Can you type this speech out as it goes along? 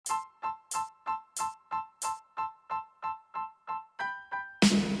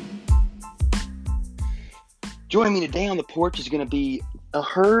Joining me today on the porch is going to be a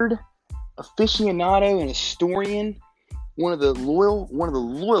herd aficionado and historian, one of the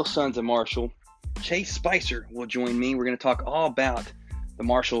loyal sons of Marshall. Chase Spicer will join me. We're going to talk all about the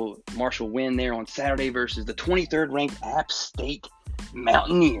Marshall win there on Saturday versus the 23rd ranked App State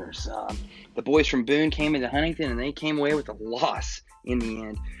Mountaineers. The boys from Boone came into Huntington and they came away with a loss in the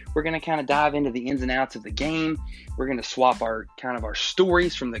end. We're going to kind of dive into the ins and outs of the game. We're going to swap our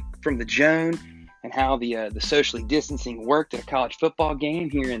stories from the Joan and how the socially distancing worked at a college football game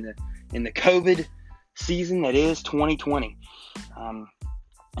here in the COVID season that is 2020.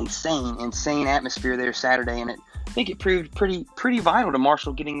 Insane atmosphere there Saturday, and I think it proved pretty vital to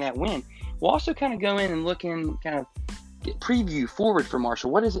Marshall getting that win. We'll also kind of go in and look in, kind of get preview forward for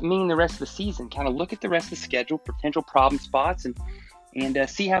Marshall. What does it mean the rest of the season? Kind of look at the rest of the schedule, potential problem spots, and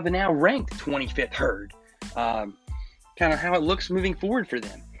see how the now ranked 25th herd, kind of how it looks moving forward for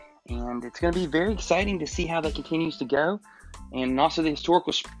them. And it's going to be very exciting to see how that continues to go, and also the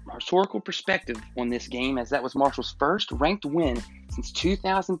historical perspective on this game, as that was Marshall's first ranked win since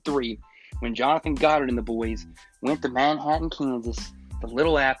 2003, when Jonathan Goddard and the boys went to Manhattan, Kansas, the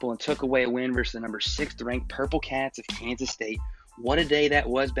Little Apple, and took away a win versus the number 6th ranked Purple Cats of Kansas State. What a day that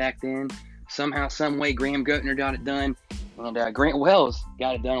was back then. Somehow, some way, Graham Goetner got it done, and Grant Wells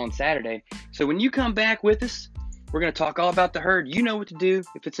got it done on Saturday. So when you come back with us, we're going to talk all about the herd. You know what to do.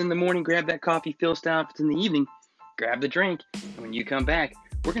 If it's in the morning, grab that coffee, fill down. If it's in the evening, grab the drink. And when you come back,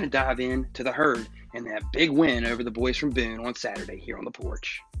 we're going to dive into the herd and that big win over the boys from Boone on Saturday here on the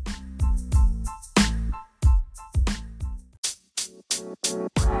porch.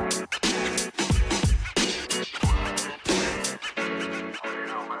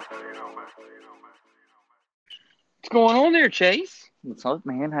 What's going on there, Chase? What's up,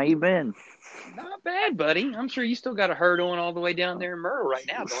 man? How you been? Not bad, buddy. I'm sure you still got a herd on all the way down there in Myrtle right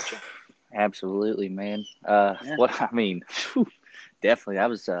now, don't you? Absolutely, man. Yeah. Definitely. I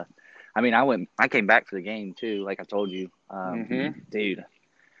came back for the game too, like I told you. Dude.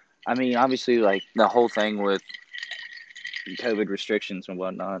 I mean, obviously, like the whole thing with COVID restrictions and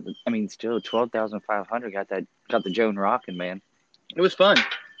whatnot. I mean, still 12,500 got the Joan rocking, man. It was fun.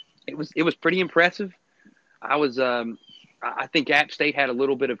 It was pretty impressive. I think App State had a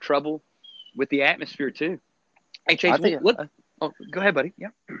little bit of trouble with the atmosphere too. Hey, Chase, go ahead, buddy.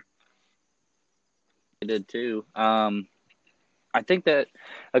 Yeah. I did too. I think that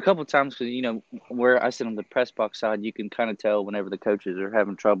a couple of times, because, where I sit on the press box side, you can kind of tell whenever the coaches are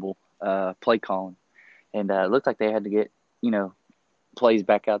having trouble play calling. And it looked like they had to get, plays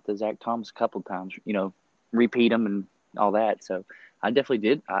back out to Zach Thomas a couple of times, repeat them and all that. So I definitely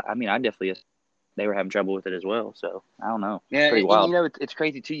did. They were having trouble with it as well. So I don't know. Yeah, pretty wild. It's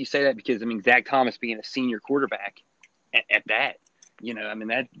crazy too. You say that because Zach Thomas being a senior quarterback at that,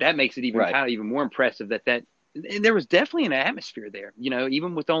 that makes it even more impressive that and there was definitely an atmosphere there.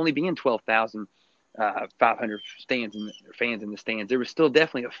 Even with only being 12,500 fans in the stands, there was still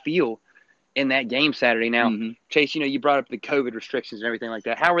definitely a feel in that game Saturday. Now, Chase, you brought up the COVID restrictions and everything like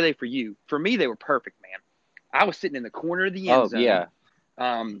that. How were they for you? For me, they were perfect, man. I was sitting in the corner of the end zone. Yeah.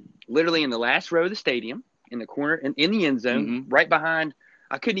 Literally in the last row of the stadium, in the corner, in the end zone, right behind.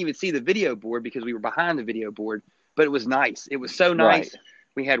 I couldn't even see the video board because we were behind the video board, but it was nice. It was so nice. Right.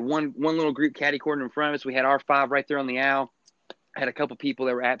 We had one little group catty corner in front of us. We had our 5 right there on the aisle. I had a couple people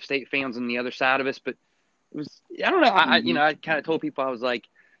that were App State fans on the other side of us, but it was, I don't know. I kind of told people, I was like,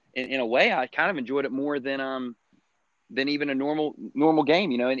 in a way, I kind of enjoyed it more than even a normal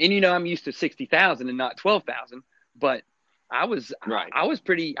game, and I'm used to 60,000 and not 12,000, but I was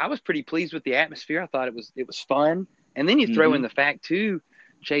pretty pleased with the atmosphere. I thought it was fun. And then you throw in the fact too,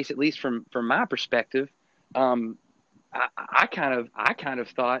 Chase, at least from my perspective, I kind of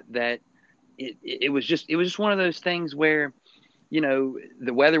thought that it was just one of those things where,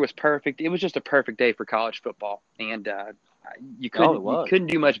 the weather was perfect. It was just a perfect day for college football, and you couldn't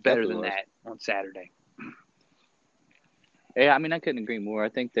do much better than that on Saturday. Yeah, I couldn't agree more. I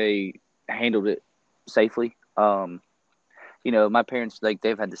think they handled it safely. My parents,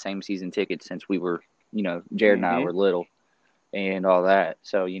 they've had the same season ticket since we were, Jared and I were little and all that.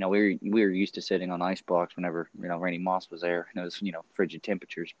 So, we were used to sitting on ice blocks whenever, Randy Moss was there, and it was, frigid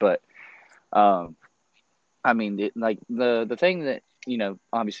temperatures. But, the thing that,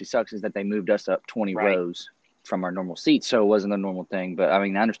 obviously sucks is that they moved us up 20 rows from our normal seats. So it wasn't a normal thing. But, I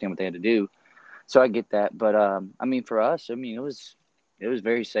understand what they had to do. So I get that. But, for us, it was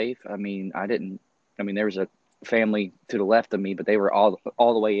very safe. There was a family to the left of me, but they were all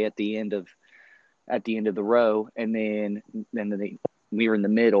the way at the end of the row, and then we were in the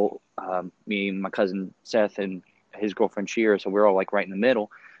middle, me and my cousin Seth and his girlfriend Shira, so we're all right in the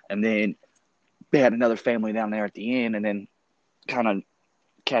middle. And then they had another family down there at the end, and then kind of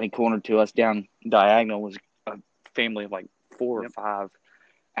catty corner to us down diagonal was a family of like 4 or 5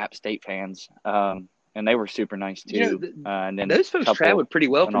 App State fans, and they were super nice too. And then those folks traveled pretty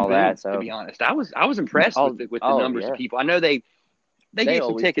well from Boone, that, so. to be honest. I was impressed with the numbers of people. I know they gave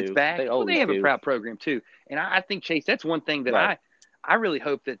some tickets back. They have a proud program too, and I think, Chase, that's one thing that I really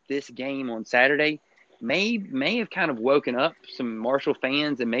hope that this game on Saturday may have kind of woken up some Marshall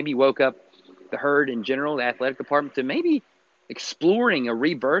fans and maybe woke up the herd in general, the athletic department, to maybe exploring a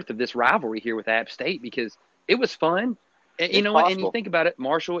rebirth of this rivalry here with App State, because it was fun. And you know what? And you think about it,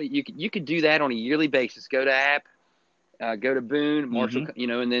 Marshall, you could do that on a yearly basis. Go to App, go to Boone, Marshall,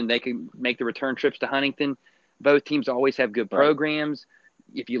 and then they can make the return trips to Huntington. Both teams always have good programs.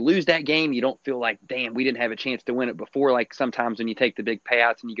 If you lose that game, you don't feel like, damn, we didn't have a chance to win it before, like sometimes when you take the big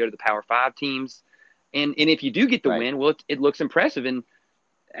payouts and you go to the Power 5 teams. And if you do get the win, well, it looks impressive. And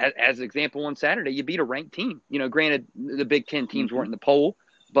as an example, on Saturday, you beat a ranked team. Granted, the Big Ten teams weren't in the poll,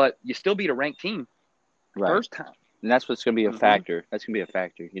 but you still beat a ranked team first time. And that's what's going to be a factor. That's going to be a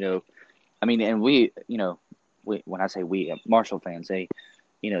factor. I mean, and we, when I say we, Marshall fans, they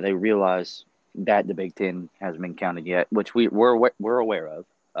realize that the Big Ten hasn't been counted yet, which we're aware of.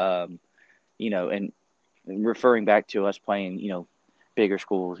 And referring back to us playing, bigger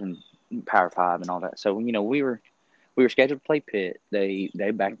schools and Power 5 and all that. So, we were scheduled to play Pitt. They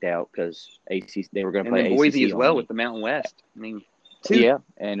backed out because they were going to play ACC Boise as well with the Mountain West. I mean,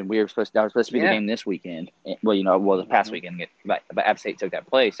 and we were supposed to be the game this weekend. Well, the past weekend, but App State took that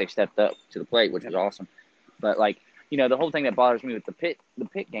place. They stepped up to the plate, which was awesome. But the whole thing that bothers me with the Pitt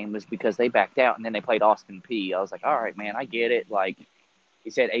game was because they backed out and then they played Austin Peay. I was like, all right, man, I get it. Like, he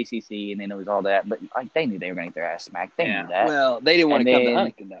said ACC and then it was all that, but they knew they were going to get their ass smacked. They knew that. Well, they didn't want to come to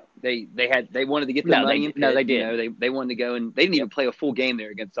Huntington though. They wanted to get the money in Pitt. No, they did. They wanted to go, and they didn't even play a full game there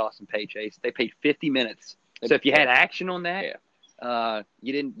against Austin Peay, Chase. They paid 50 minutes. So if you had action on that,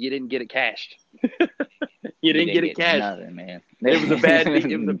 you didn't get it cashed. You didn't get it cashed. Nothing, man. It was a bad beat.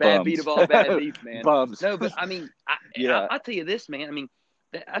 It was a bad beat of all bad beats, man. Bums. No, but I mean, I'll tell you this, man. I mean,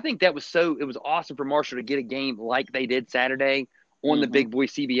 I think it was awesome for Marshall to get a game like they did Saturday on the Big Boy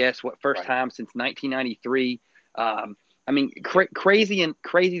CBS. First time since 1993. I mean, crazy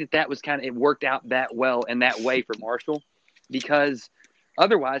that was it worked out that well and that way for Marshall, because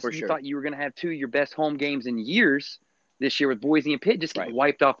otherwise you thought you were going to have 2 of your best home games in years this year with Boise and Pitt just getting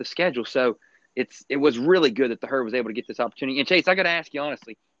wiped off the schedule. So it was really good that the Herd was able to get this opportunity. And Chase, I got to ask you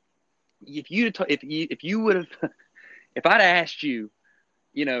honestly, if I'd asked you,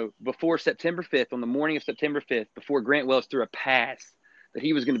 before September 5th, on the morning of September 5th, before Grant Wells threw a pass, that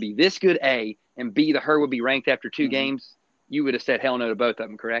he was going to be this good, A, and B, the Herd would be ranked after 2 games, you would have said hell no to both of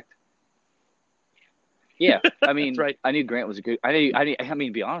them, correct? Yeah, I mean, right. I knew Grant was a good. I mean,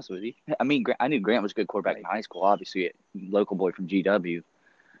 to be honest with you, I knew Grant was a good quarterback in high school. Obviously, a local boy from GW,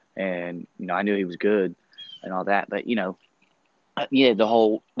 and I knew he was good and all that. But the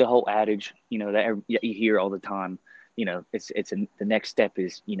whole adage, that you hear all the time, the next step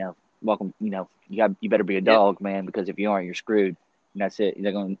is, welcome. You better be a dog, man, because if you aren't, you're screwed. And that's it.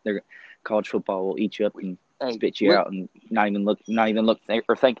 College football will eat you up and spit you out and not even look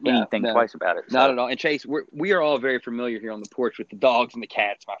or think anything twice about it. So. Not at all. And Chase, we are all very familiar here on the porch with the dogs and the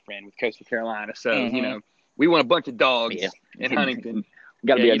cats, my friend, with Coastal Carolina. So we want a bunch of dogs in Huntington. You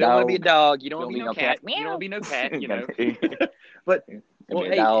gotta be a dog. You don't want to be a dog. You don't want to be no cat. You don't want to be no cat. But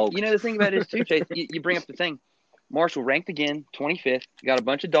the thing about it is too, Chase. You bring up the thing. Marshall ranked again, 25th. You got a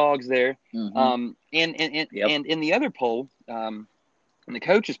bunch of dogs there. And in the other poll, in the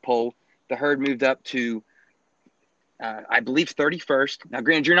coaches poll, the Herd moved up to, I believe, 31st. Now,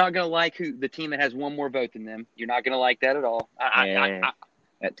 granted, you're not going to like the team that has one more vote than them. You're not going to like that at all.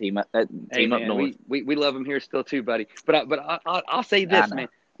 That team up north. We love them here still too, buddy. But I'll say this, man.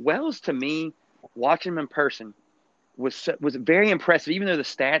 Wells, to me, watching him in person, was very impressive, even though the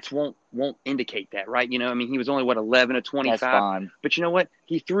stats won't indicate that, right? I mean, he was only 11 of 25. That's fine. But you know what?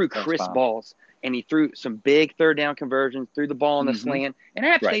 He threw crisp balls, and he threw some big third down conversions, threw the ball in the slant. And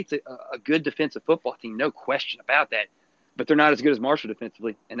App State's a good defensive football team, no question about that. But they're not as good as Marshall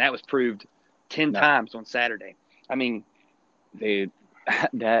defensively, and that was proved 10 times on Saturday. I mean, dude,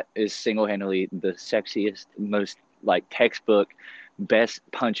 that is single-handedly the sexiest, most textbook best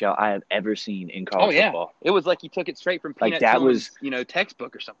punch out I have ever seen in college football. It was like he took it straight from Peanut Tone's,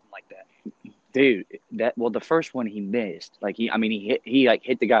 textbook or something like that. Dude, the first one he missed. He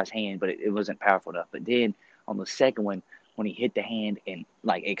hit the guy's hand, but it wasn't powerful enough. But then on the second one, when he hit the hand and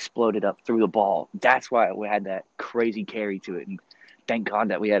exploded up through the ball, that's why we had that crazy carry to it. And thank God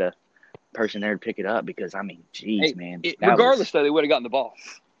that we had a person there to pick it up, because geez, man. Regardless, though, they would have gotten the ball.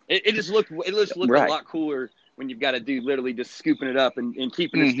 It just looked a lot cooler when you've got a dude literally just scooping it up and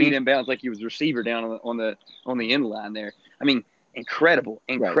keeping his feet in bounds like he was a receiver down on the end line there. I mean, incredible.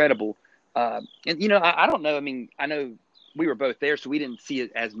 And I don't know. I mean, I know we were both there, so we didn't see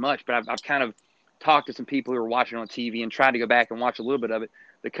it as much. But I've kind of talked to some people who were watching on TV and tried to go back and watch a little bit of it.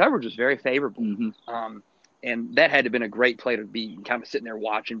 The coverage was very favorable, and that had to have been a great play to be kind of sitting there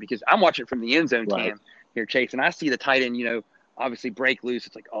watching, because I'm watching from the end zone cam here, Chase, and I see the tight end, obviously break loose.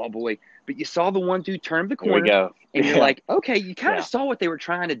 It's like, oh boy! But you saw the one dude turn the corner, and you're like, okay, you kind of saw what they were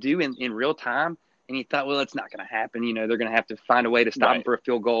trying to do in real time, and you thought, well, it's not going to happen. They're going to have to find a way to stop him for a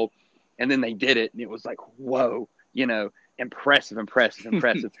field goal, and then they did it, and it was like, whoa, impressive.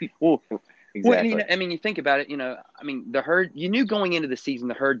 Well. Exactly. Well, I mean, you think about it, the Herd, you knew going into the season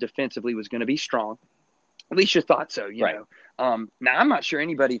the Herd defensively was going to be strong. At least you thought so, know. Now, I'm not sure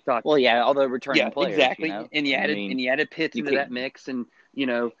anybody thought. Well, yeah, although returning players. Exactly. And you added Pitts into that mix. And,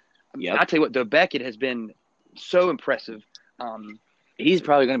 I'll tell you what, though, Beckett has been so impressive. He's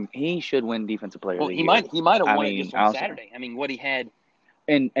probably he should win Defensive Player of the Year. He might have won it just on Saturday. I mean, what he had.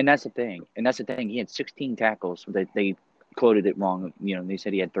 And that's the thing. He had 16 tackles. They quoted it wrong. They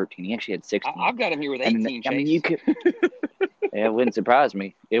said he had 13. He actually had 16. I've got him here with 18. I mean, you could. Yeah, it wouldn't surprise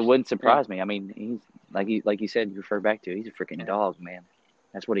me. I mean, he's like you said. You refer back to. He's a freaking dog, man.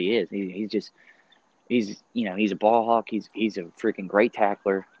 That's what he is. He's a ball hawk. He's a freaking great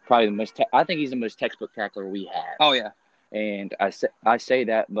tackler. Probably the most. I think he's the most textbook tackler we have. Oh yeah. And I say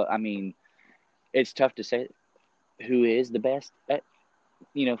that, but I mean, it's tough to say who is the best at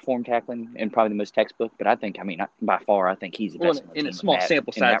form tackling and probably the most textbook. But I think, by far, I think he's the best. In a small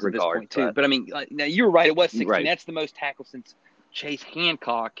sample size at this point, too. But I mean, now you were right. It was 16. Right. That's the most tackles since Chase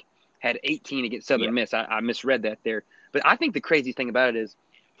Hancock had 18 against Southern Miss. I misread that there. But I think the crazy thing about it is,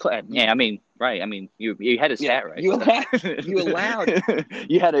 yeah, I mean, right. I mean, you had a stat right. You allowed.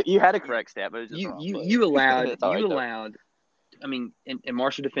 you had a correct stat, but it was just you allowed. I mean, in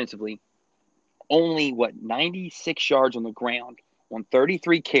Marshall defensively, only 96 yards on the ground on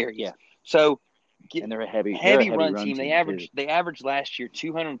 33 carries. Yeah. So, and they're a heavy run team. They averaged last year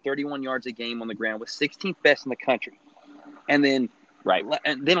 231 yards a game on the ground, was 16th best in the country. And then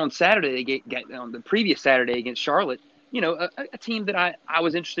on Saturday they got on the previous Saturday against Charlotte, a team that I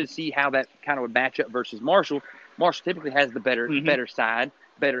was interested to see how that kind of would match up versus Marshall. Marshall typically has the better side,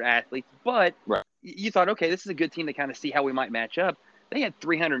 better athletes, but you thought, okay, this is a good team to kind of see how we might match up. They had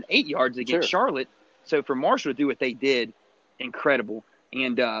 308 yards against Charlotte. So for Marshall to do what they did, incredible.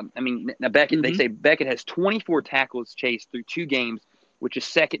 And now Beckett, they say Beckett has 24 tackles chased through 2 games, which is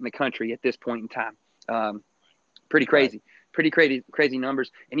second in the country at this point in time. Pretty crazy, crazy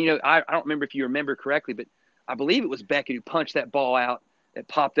numbers. And I don't remember if you remember correctly, but I believe it was Beckett who punched that ball out that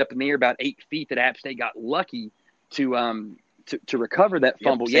popped up in the air about 8 feet that App State got lucky to recover that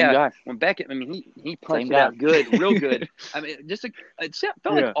fumble. When Beckett, he punched it out good, real good. I mean, it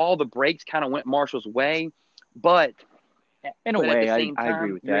felt like all the breaks kind of went Marshall's way, but. In a way, I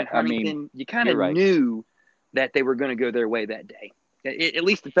agree with that. You kind of knew that they were going to go their way that day. At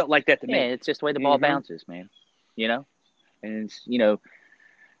least it felt like that to me. Yeah, it's just the way the ball bounces, man. And it's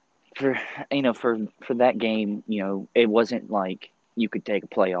for that game, it wasn't like you could take a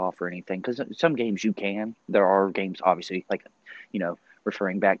play off or anything, because some games you can. There are games, obviously, like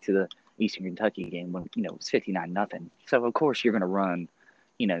referring back to the Eastern Kentucky game when it's 59-0. So of course you're going to run,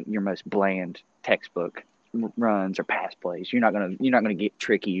 your most bland textbook runs or pass plays. You're not gonna get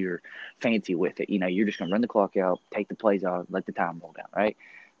tricky or fancy with it. You're just gonna run the clock out, take the plays out, let the time roll down, right?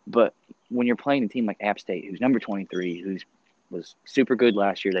 But when you're playing a team like App State, who's number 23, was super good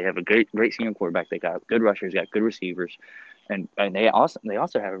last year, they have a great senior quarterback. They got good rushers, got good receivers, and they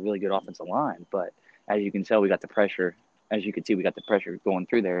also have a really good offensive line. But as you can tell, we got the pressure. As you can see, we got the pressure going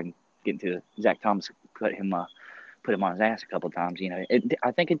through there and getting to Zach Thomas, put him on his ass a couple of times.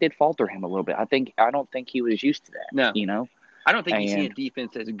 I think it did falter him a little bit. I don't think he was used to that. No. I don't think he's seen a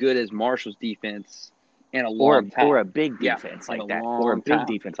defense as good as Marshall's defense in a long time. Or a big defense like that. Or a big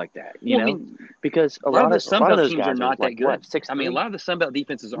defense like that. Because a lot of the Sun Belt teams are not that good. A lot of the Sun Belt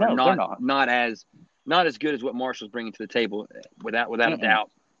defenses are not as good as what Marshall's bringing to the table, without a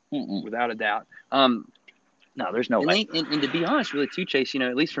doubt. Without a doubt. No, there's no way. And to be honest, really, too, Chase,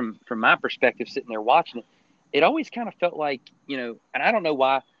 at least from my perspective, sitting there watching it, it always kind of felt like, and I don't know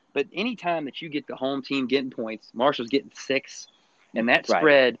why, but any time that you get the home team getting points, Marshall's getting 6, and that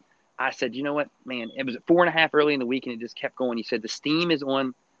spread, I said, you know what, man, it was at 4.5 early in the week, and it just kept going. You said the steam's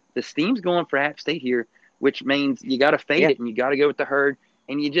going for App State here, which means you got to fade it, and you got to go with the Herd.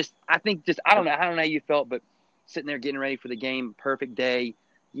 And I don't know how you felt, but sitting there getting ready for the game, perfect day,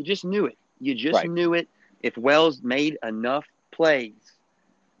 you just knew it. You just knew it. If Wells made enough plays,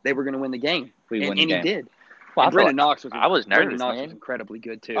 they were going to win the game. And he did. Well, and Brendan Knox was nervous, Knox man. was incredibly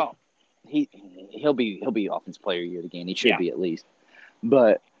good too. Oh, he'll be Offensive Player of the Year again. He should be at least.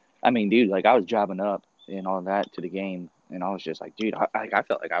 But I mean, dude, like I was driving up and all that to the game, and I was just like, dude, I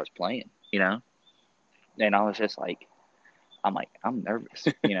felt like I was playing, you know. And I was just like, I'm nervous,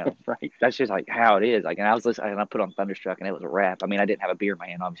 you know. Right. That's just like how it is. Like, and I was listening, and I put on Thunderstruck, and it was a rap. I mean, I didn't have a beer in my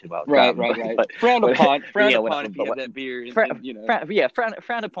hand, obviously, while I was driving. Right. But frowned upon if you have that beer.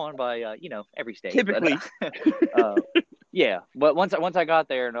 Frowned upon by every state. Typically. But, but once I got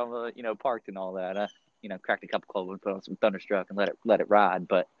there and I parked and all that, I cracked a couple cold and put on some Thunderstruck and let it ride.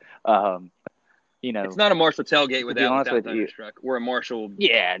 But it's not a Marshall tailgate without Thunderstruck or a Marshall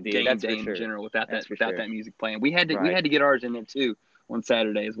game day in general without that music playing. We had to get ours in there too on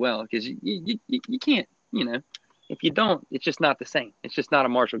Saturday as well, because you can't, if you don't, it's just not the same. It's just not a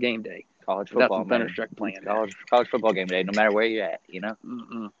Marshall game day. College football, without some Thunderstruck playing. College football game day, no matter where you're at,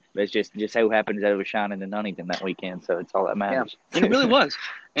 Mm-mm. But it's just so happens that it was shining in Huntington that weekend, so it's all that matters. Yeah. And it really was.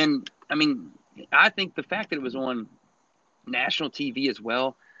 And I mean, I think the fact that it was on national TV as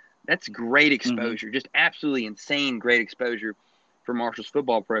well, that's great exposure. Just absolutely insane great exposure for Marshall's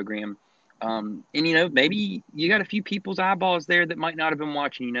football program. And maybe you got a few people's eyeballs there that might not have been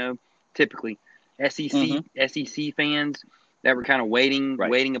watching. Typically SEC fans that were kind of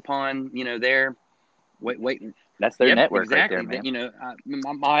waiting upon their waiting. That's their network, exactly. Right there,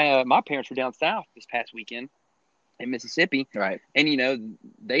 man. My parents were down south this past weekend in Mississippi, right? And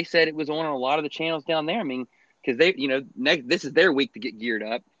they said it was on a lot of the channels down there. I mean, because they this is their week to get geared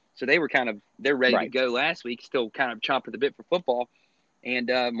up, so they're ready to go last week, still kind of chomping the bit for football.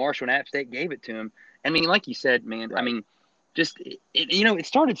 And Marshall and App State gave it to him. I mean, like you said, man, right. I mean, just, it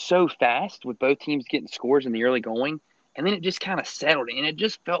started so fast with both teams getting scores in the early going, and then it just kind of settled. And it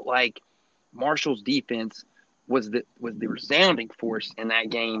just felt like Marshall's defense was the resounding force in that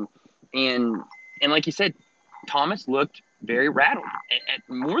game. And like you said, Thomas looked very rattled at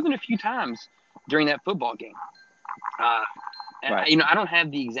more than a few times during that football game. I don't have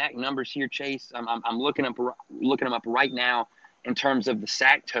the exact numbers here, Chase. I'm looking them up right now in terms of the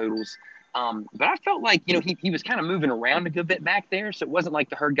sack totals. But I felt like, he was kind of moving around a good bit back there. So it wasn't like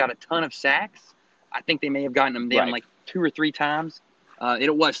the Herd got a ton of sacks. I think they may have gotten them down like 2 or 3 times.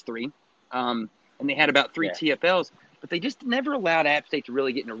 It was 3. And they had about 3 TFLs, but they just never allowed App State to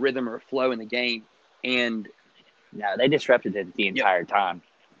really get in a rhythm or a flow in the game. And no, they disrupted it the entire time.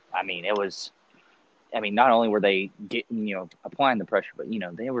 I mean, not only were they getting, applying the pressure, but,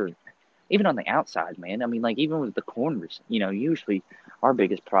 they were even on the outside, man. I mean, like even with the corners, usually our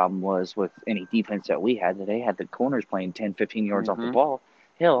biggest problem was with any defense that we had, that they had the corners playing 10, 15 yards off the ball.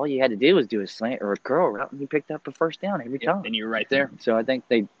 Hell, all you had to do was do a slant or a curl route, and you picked up a first down every time. And you were right there. So I think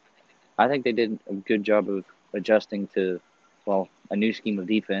they did a good job of adjusting to, a new scheme of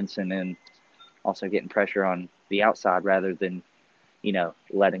defense, and then also getting pressure on the outside rather than,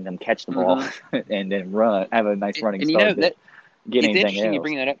 letting them catch the ball and then run, have a nice running start. It's interesting you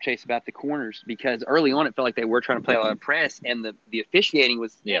bring that up, Chase, about the corners, because early on it felt like they were trying to play a lot of press, and the officiating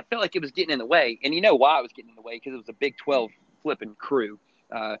was it felt like it was getting in the way. And you know why it was getting in the way? Because it was a Big 12 flipping crew.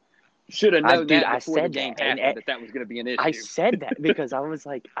 Should have known that before the game happened that was going to be an issue. I said that because I was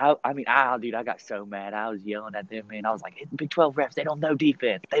like, I got so mad. I was yelling at them, man. I was like, Big 12 refs, they don't know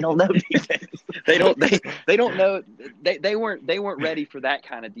defense. They don't know defense. they don't know. They weren't ready for that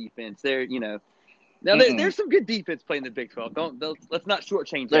kind of defense. They're Now, there's some good defense playing the Big 12. Let's not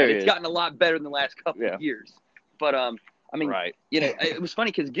shortchange that. It's gotten a lot better in the last couple of years. But, it was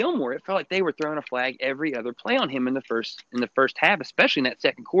funny because Gilmore, it felt like they were throwing a flag every other play on him in the first half, especially in that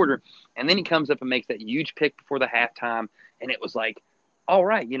second quarter. And then he comes up and makes that huge pick before the halftime. And it was like, all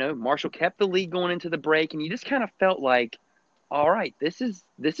right, Marshall kept the lead going into the break. And you just kind of felt like, all right, this is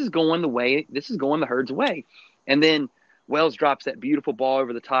going the Herd's way. And then Wells drops that beautiful ball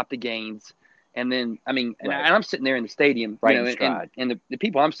over the top to Gaines. And then, and I'm sitting there in the stadium, and the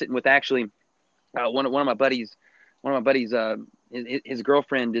people I'm sitting with actually, one of my buddies, his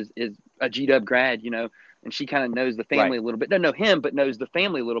girlfriend is a GW grad, and she kind of knows the family a little bit. Doesn't know him, but knows the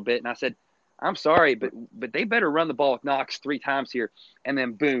family a little bit. And I said, I'm sorry, but they better run the ball with Knox 3 times here. And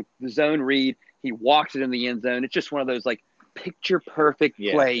then boom, the zone read, he walks it in the end zone. It's just one of those like picture perfect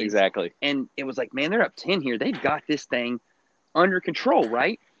plays. Exactly. And it was like, man, they're up 10 here. They've got this thing under control,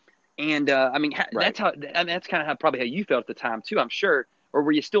 right? And that's kind of how you felt at the time too, I'm sure. Or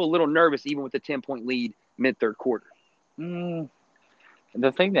were you still a little nervous even with the 10-point lead mid-third quarter? The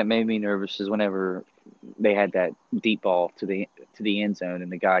thing that made me nervous is whenever they had that deep ball to the end zone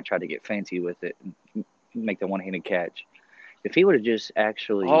and the guy tried to get fancy with it and make the one-handed catch. If he would have just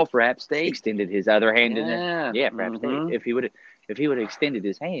actually for App State extended his other hand in there, for App State. If he would have if he would have extended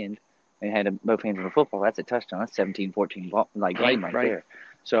his hand and had both hands on the football, that's a touchdown. That's 17-14 ball, game right there.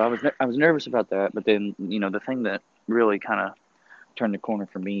 So I was nervous about that, but then the thing that really kind of turned the corner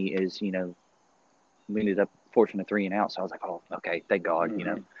for me is we ended up forcing a 3 and out. So I was like, oh, okay, thank God,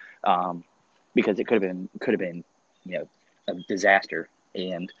 because it could have been a disaster.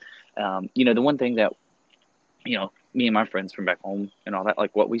 And the one thing that me and my friends from back home and all that,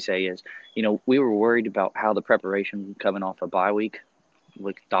 like what we say is, we were worried about how the preparation coming off a bye week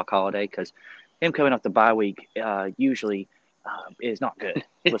with Doc Holliday, because him coming off the bye week usually is not good.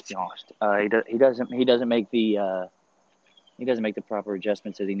 Let's be honest. He doesn't make the proper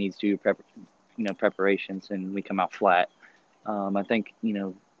adjustments that he needs to preparations, and we come out flat. I think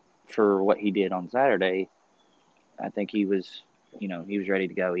for what he did on Saturday, I think he was ready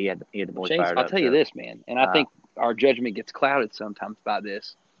to go. He had the boys Chase, fired up. I'll tell you this, man, and I think our judgment gets clouded sometimes by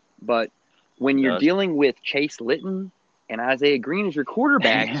this, but when you're dealing with Chase Litton and Isaiah Green as your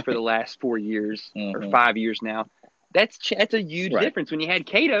quarterbacks for the last 4 years or 5 years now, that's a huge difference. When you had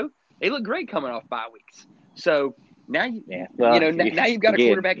Cato, they look great coming off bye weeks. So now now you've got a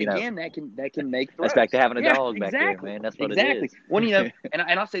quarterback again that can make throws. That's back to having a dog back there, man. That's what it is. Well, and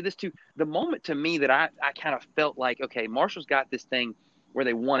I'll say this too. The moment to me that I kind of felt like, okay, Marshall's got this thing where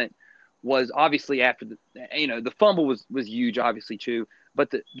they won it was obviously after the fumble was huge, obviously too, but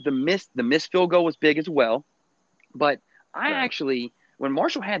the missed field goal was big as well. But I actually, when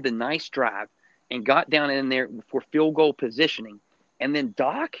Marshall had the nice drive and got down in there for field goal positioning, and then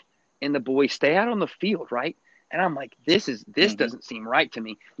Doc and the boys stay out on the field, right? And I'm like, this doesn't seem right to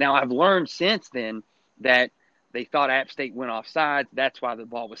me. Now, I've learned since then that they thought App State went offside. That's why the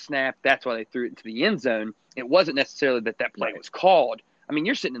ball was snapped. That's why they threw it into the end zone. It wasn't necessarily that play was called. I mean,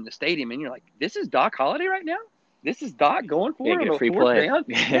 you're sitting in the stadium and you're like, this is Doc Holliday right now? This is Doc going for it on a free fourth play. down?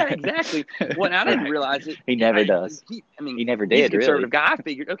 Yeah, exactly. Well, I didn't realize it. He never does. He never did, he's a conservative really. guy. I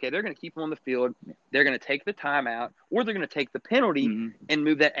figured, okay, they're going to keep him on the field. They're going to take the timeout, or they're going to take the penalty and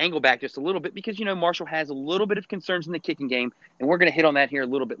move that angle back just a little bit because, Marshall has a little bit of concerns in the kicking game, and we're going to hit on that here a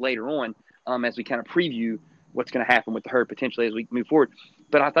little bit later on as we kind of preview what's going to happen with the herd potentially as we move forward.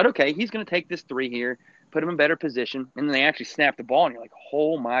 But I thought, okay, he's going to take this 3 here, put him in better position, and then they actually snapped the ball, and you're like,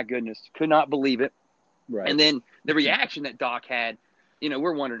 oh, my goodness, could not believe it. Right. And then the reaction that Doc had,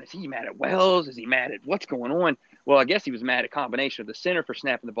 we're wondering, is he mad at Wells? Is he mad at what's going on? Well, I guess he was mad at a combination of the center for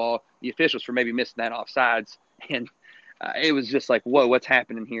snapping the ball, the officials for maybe missing that offsides, and it was just like, whoa, what's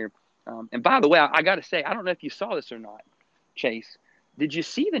happening here? And by the way, I got to say, I don't know if you saw this or not, Chase. Did you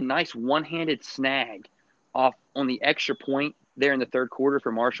see the nice one-handed snag off on the extra point there in the third quarter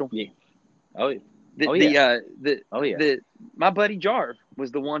for Marshall? Yeah. Oh, yeah. My buddy Jarv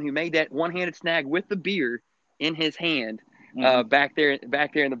was the one who made that one-handed snag with the beer in his hand back there in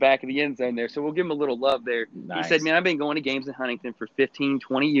the back of the end zone there. So we'll give him a little love there. Nice. He said, man, I've been going to games in Huntington for 15,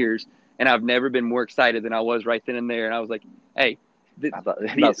 20 years, and I've never been more excited than I was right then and there. And I was hey, I'm about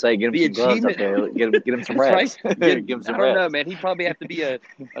to say, get him some gloves up there. Get him some reps. Right? Give him some reps. I don't know, man. He'd probably have to be a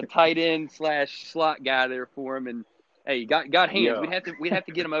tight end / slot guy there for him. And hey, got hands. Yeah. We'd have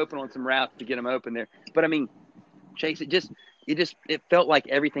to get him open on some routes to get him open there. But I mean, Chase, it felt like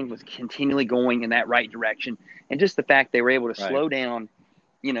everything was continually going in that right direction, and just the fact they were able to slow down,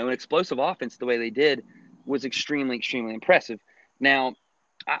 an explosive offense the way they did was extremely, extremely impressive. Now,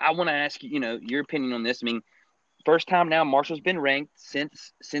 I want to ask you, your opinion on this. I mean, first time now Marshall's been ranked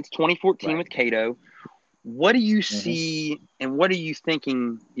since 2014 with Cato. What do you see, and what are you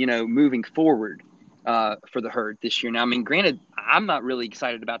thinking, moving forward for the herd this year? Now, I mean, granted, I'm not really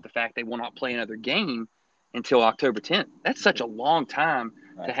excited about the fact they will not play another game until October 10th. That's such a long time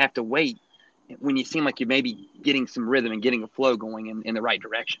to have to wait when you seem like you're maybe getting some rhythm and getting a flow going in the right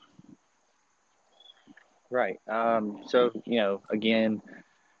direction. Right. So, again,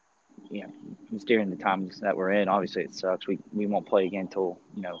 it's during the times that we're in. Obviously, it sucks. We won't play again until,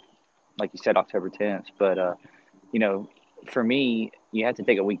 like you said, October 10th. But, for me, you have to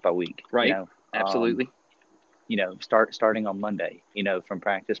take it week by week. Right. Absolutely. Starting on Monday, from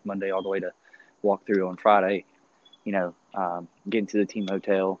practice Monday all the way to walk through on Friday, getting to the team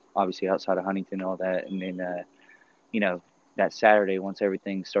hotel, obviously outside of Huntington and all that. And then, that Saturday, once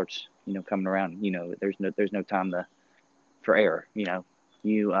everything starts, coming around, there's no time for error.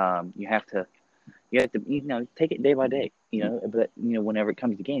 You have to take it day by day, but, whenever it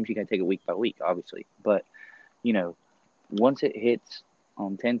comes to games, you got to take it week by week, obviously. But, once it hits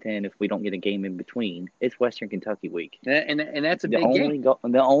on 10-10, if we don't get a game in between, it's Western Kentucky week. And that's a big game.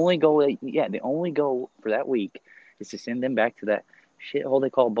 The only goal for that week is to send them back to that shithole they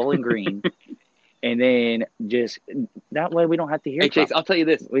call Bowling Green And then just that way we don't have to hear Hey, from Chase, I'll tell you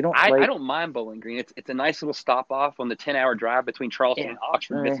this. We don't I don't mind Bowling Green. It's a nice little stop off on the 10-hour drive between Charleston and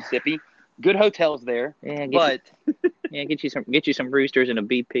Oxford, Mississippi. Good hotels there. Yeah, but get you some roosters and a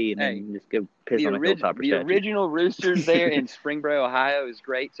BP, and then just go piss on a hilltopper the statue. original Roosters there in Springboro, Ohio is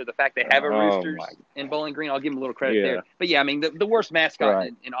great. So the fact they have a Roosters in Bowling Green, I'll give them a little credit there. But yeah, I mean the worst mascot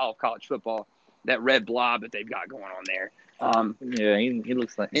in all of college football, that red blob that they've got going on there. Yeah, he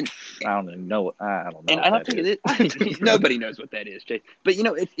looks like I don't know. I don't know. And I don't think it is. Nobody knows what that is, Jake. But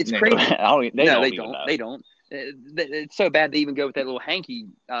it's crazy. They don't. It's so bad they even go with that little hanky,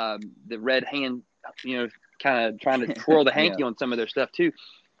 the red hand, kind of trying to twirl the hanky on some of their stuff too.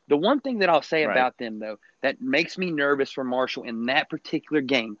 The one thing that I'll say about them though that makes me nervous for Marshall in that particular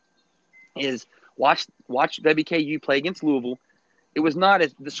game is watch WKU play against Louisville. It was not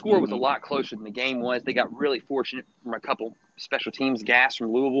as the score was a lot closer than the game was. They got really fortunate from a couple special teams gas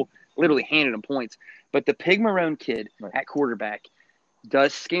from Louisville, literally handed them points. But the Pigmarone kid at quarterback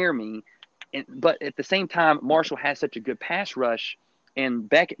does scare me. But at the same time, Marshall has such a good pass rush, and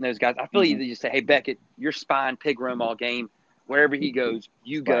Beckett and those guys. I feel you just say, "Hey Beckett, you're spying Pigmarone all game. Wherever he goes,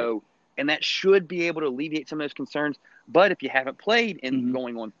 you go," and that should be able to alleviate some of those concerns. But if you haven't played in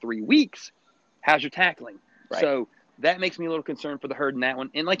going on 3 weeks, how's your tackling? So that makes me a little concerned for the Herd in that one.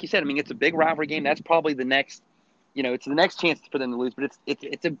 And like you said, I mean, it's a big rivalry game. That's probably the next, it's the next chance for them to lose. But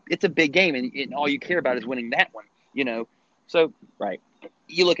it's a big game, and all you care about is winning that one. So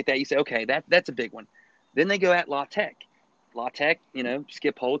you look at that, you say, okay, that's a big one. Then they go at La Tech. La Tech,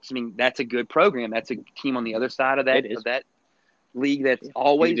 Skip Holtz. I mean, that's a good program. That's a team on the other side of that league that's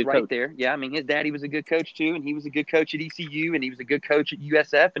always right there. Yeah, I mean, his daddy was a good coach too, and he was a good coach at ECU, and he was a good coach at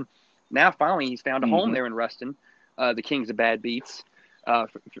USF, and now finally he's found a home there in Ruston. The Kings of Bad Beats for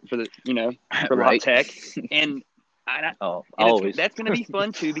La Tech, and always that's going to be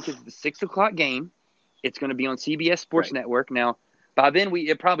fun too because it's the 6:00 game. It's going to be on CBS Sports Network. Now, by then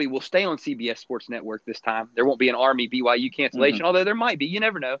it probably will stay on CBS Sports Network this time. There won't be an Army BYU cancellation, although there might be. You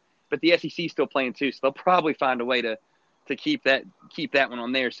never know. But the SEC is still playing too, so they'll probably find a way to keep that one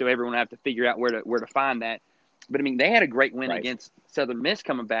on there, so everyone will have to figure out where to find that. But I mean, they had a great win against Southern Miss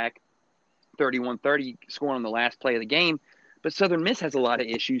coming back. 31-30 scoring on the last play of the game. But Southern Miss has a lot of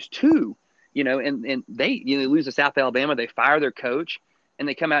issues too, and they lose to South Alabama. They fire their coach, and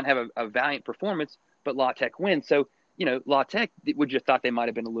they come out and have a valiant performance, but La Tech wins. So, La Tech would just thought they might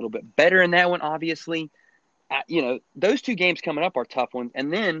have been a little bit better in that one, obviously. Those two games coming up are tough ones.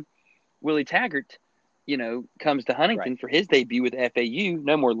 And then Willie Taggart, comes to Huntington for his debut with FAU.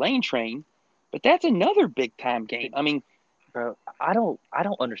 No more Lane Train, but that's another big-time game. I mean, bro, I don't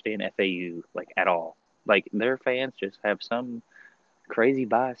understand FAU at all. Their fans just have some crazy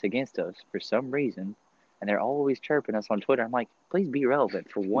bias against us for some reason, and they're always chirping us on Twitter. I'm like, please be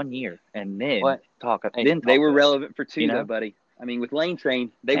relevant for 1 year and then talk. They were relevant for 2, though, buddy. I mean, with Lane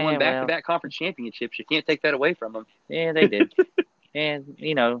Train, they won back-to-back conference championships. You can't take that away from them. Yeah, they did. And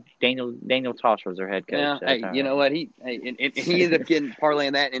Daniel Tosh was their head coach. Yeah, hey, you know what? He ended up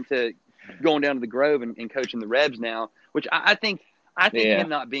parlaying that into going down to the Grove and coaching the Rebs now, which I think him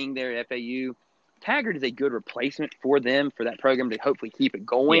not being there at FAU, Taggart is a good replacement for them for that program to hopefully keep it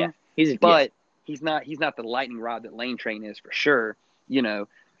going. Yeah. He's not the lightning rod that Lane Train is for sure. And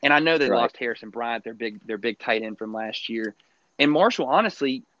I know they lost Harrison Bryant, their big tight end from last year, and Marshall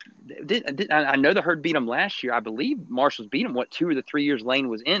honestly. I know the Herd beat them last year. I believe Marshall's beat them 2 of the 3 years Lane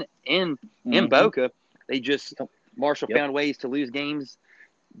was in Boca. They just Marshall found ways to lose games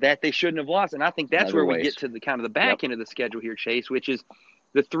that they shouldn't have lost, and I think that's where we get to the kind of the back end of the schedule here, Chase, which is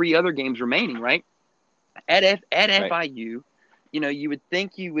the 3 other games remaining. Right at FIU, you would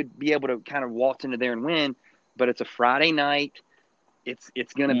think you would be able to kind of waltz into there and win, but it's a Friday night.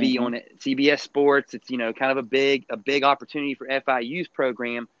 It's going to be on CBS Sports. It's kind of a big opportunity for FIU's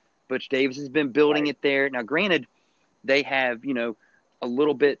program. Butch Davis has been building it there. Now, granted, they have a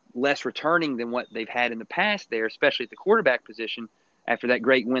little bit less returning than what they've had in the past there, especially at the quarterback position. After that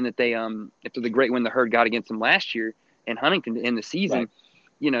great win that after the great win the Herd got against them last year in Huntington to end the season,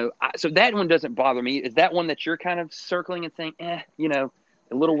 so that one doesn't bother me. Is that one that you're kind of circling and saying, a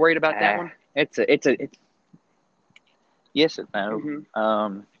little worried about that one? It's yes and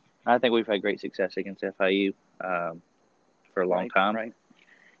no. I think we've had great success against FIU for a long time. Right.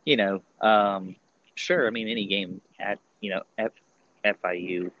 Sure. I mean, any game at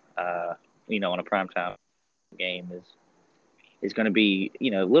FIU, on a primetime game is going to be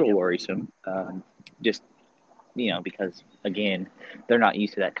a little worrisome. Just because again they're not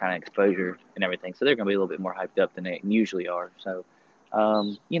used to that kind of exposure and everything, so they're going to be a little bit more hyped up than they usually are. So,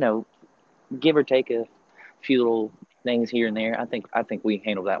 give or take a few little things here and there. I think we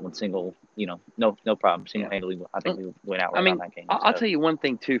handled that one no problem. Single-handedly, I think we went out right on that game. I'll tell you one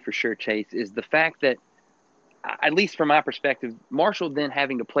thing, too, for sure, Chase, is the fact that, at least from my perspective, Marshall then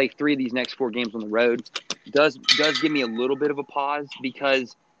having to play 3 of these next 4 games on the road does give me a little bit of a pause,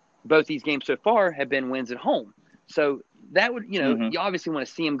 because both these games so far have been wins at home. So that would, you obviously want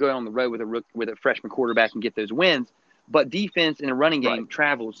to see him go on the road with a freshman quarterback and get those wins. But defense in a running game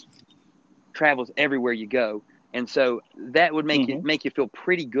travels everywhere you go, and so that would make you feel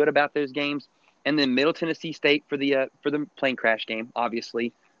pretty good about those games. And then Middle Tennessee State for the plane crash game,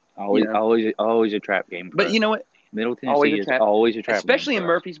 obviously. Always a trap game. But you know what? Middle Tennessee is always a trap game. Especially in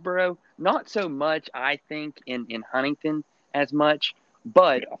Murfreesboro. Not so much, I think, in Huntington as much.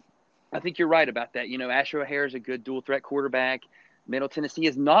 But I think you're right about that. Asher O'Hare is a good dual-threat quarterback. Middle Tennessee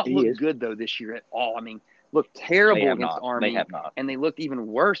has not looked good, though, this year at all. I mean, looked terrible against Army. They have not. And they looked even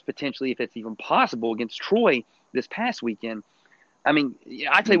worse, potentially, if it's even possible, against Troy this past weekend. I mean,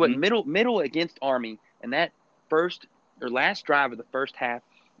 I tell you what, middle against Army, and that first or last drive of the first half,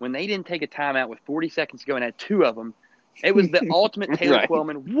 when they didn't take a timeout with 40 seconds to go and had 2 of them, it was the ultimate Taylor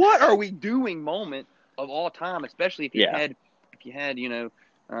Quillman, what are we doing moment of all time, especially if you had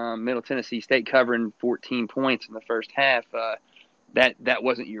Middle Tennessee State covering 14 points in the first half. That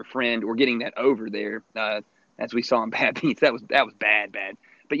wasn't your friend, or getting that over there, as we saw in Bad Beats. That was bad.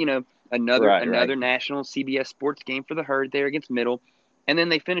 But another national CBS sports game for the Herd there against Middle, and then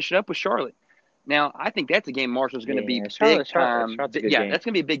they finish it up with Charlotte. Now, I think that's a game Marshall's going to be big time. That's going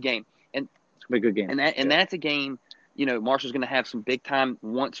to be a big game, and it's going to be a good game. And that's a game. Marshall's going to have some big time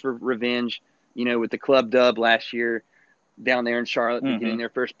wants for revenge. With the club dub last year down there in Charlotte, getting their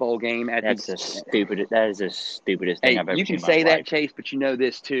first bowl game. That is the stupidest thing I've ever seen. You can say that, Chase, but you know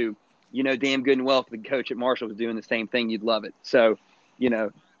this too. Damn good and well, if the coach at Marshall was doing the same thing, you'd love it. So,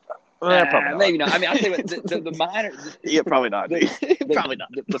 probably not. Maybe not. I mean, I'll tell you what, the minor. Probably not. Probably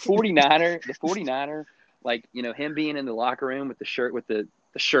not. The 49er, like, him being in the locker room with the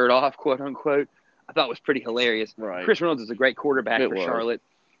shirt off, quote unquote, I thought was pretty hilarious. Right. Chris Reynolds is a great quarterback for Charlotte.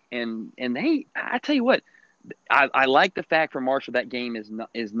 And I tell you what, I like the fact for Marshall that game is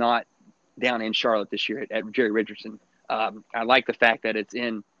not down in Charlotte this year at Jerry Richardson. I like the fact that it's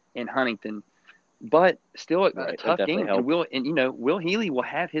in Huntington, but still a tough game. And Will Healy will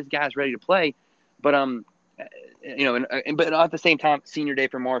have his guys ready to play, but but at the same time, senior day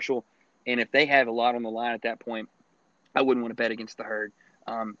for Marshall, and if they have a lot on the line at that point, I wouldn't want to bet against the Herd.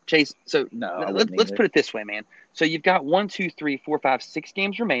 Chase, so let's put it this way, man. So you've got 1, 2, 3, 4, 5, 6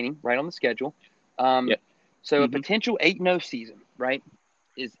 games remaining right on the schedule. So a potential 8-0 season, right,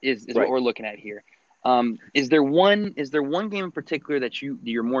 is what we're looking at here. Is there one game in particular that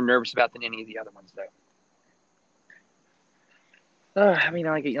you're more nervous about than any of the other ones, though? I mean,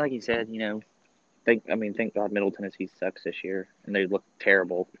 like you said, thank God Middle Tennessee sucks this year, and they look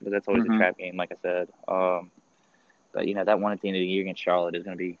terrible. But that's always a trap game, like I said. But that one at the end of the year against Charlotte is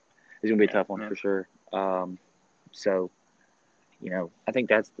going to be a tough one for sure. So, I think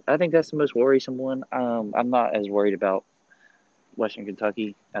that's the most worrisome one. I'm not as worried about Western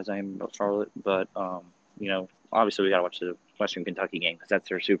Kentucky as I am about Charlotte, but obviously we got to watch the Western Kentucky game because that's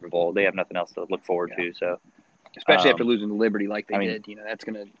their Super Bowl. They have nothing else to look forward to. So, especially after losing to Liberty like they did, that's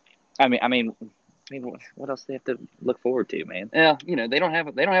gonna. I mean, what else do they have to look forward to, man? Yeah, they don't have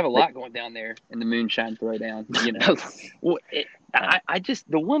a lot going down there in the moonshine throwdown. Well, I just,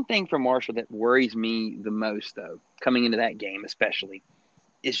 the one thing for Marshall that worries me the most, though, coming into that game especially,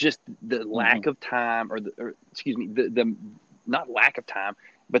 is just the lack of time, the not lack of time,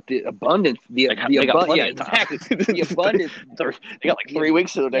 but the abundance. The abundance. They got like 3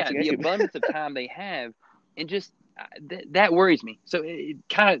 weeks to the next game. The abundance of time they have, and just. That worries me. So it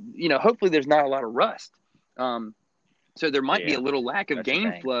kind of, hopefully there's not a lot of rust. So there might be a little lack of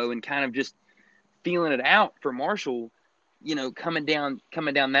game flow and kind of just feeling it out for Marshall, coming down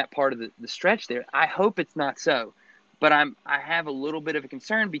that part of the stretch there. I hope it's not so, but I have a little bit of a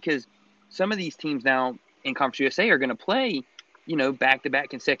concern because some of these teams now in Conference USA are going to play,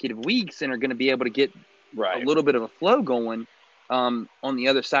 back-to-back consecutive weeks and are going to be able to get a little bit of a flow going on the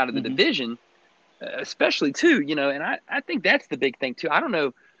other side of the division. Especially too, and I think that's the big thing too. I don't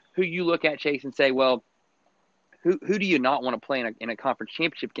know who you look at, Chase, and say, well, who do you not want to play in a conference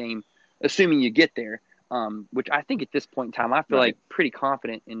championship game, assuming you get there? Which I think at this point in time, I feel like pretty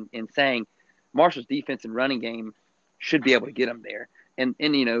confident in saying Marshall's defense and running game should be able to get them there. And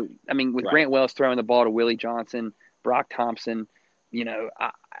with Grant Wells throwing the ball to Willie Johnson, Brock Thompson,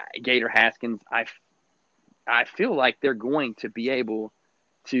 Gator Haskins, I feel like they're going to be able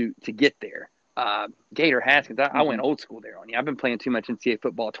to get there. Gator Haskins, I went old school there on you. I've been playing too much NCAA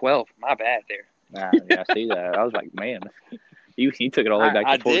football 12. My bad there. I see that. I was like, man. You took it all the way back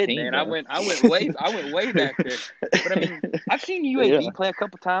I to 14. did, man. Bro. I went way back there. But I mean, I've seen UAB play a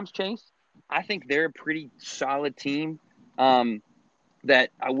couple times, Chase. I think they're a pretty solid team.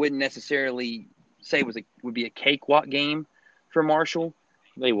 That I wouldn't necessarily say would be a cakewalk game for Marshall.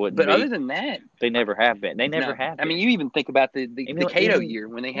 They wouldn't. But be. Other than that, they never have been. They never have been. I mean, you even think about the Cato year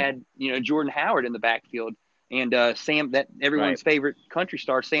when they had Jordan Howard in the backfield and Sam, that everyone's favorite country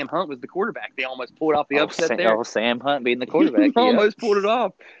star, Sam Hunt, was the quarterback. They almost pulled off the upset there. Oh, Sam Hunt being the quarterback. Almost pulled it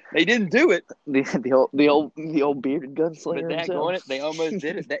off. They didn't do it. The old bearded gunslinger. But they almost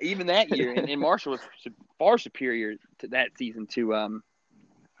did it. Even that year, and Marshall was far superior to that season to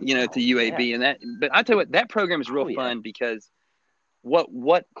to UAB. Yeah. And that. But I tell you what, that program is real fun because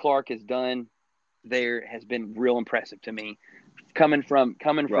what Clark has done there has been real impressive to me. Coming from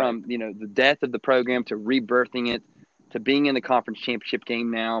the death of the program to rebirthing it to being in the conference championship game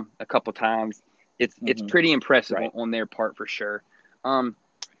now a couple times, it's pretty impressive on their part for sure.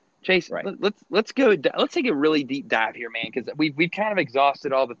 Chase, let's take a really deep dive here, man, because we've kind of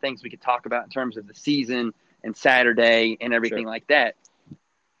exhausted all the things we could talk about in terms of the season and Saturday and everything like that.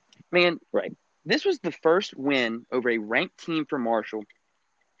 Man, this was the first win over a ranked team for Marshall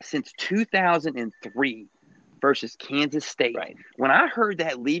since 2003 versus Kansas State. When I heard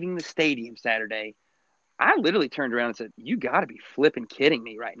that leaving the stadium Saturday, I literally turned around and said, "You got to be flipping kidding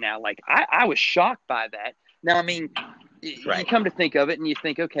me right now." Like, I was shocked by that. Now, I mean, you come to think of it and you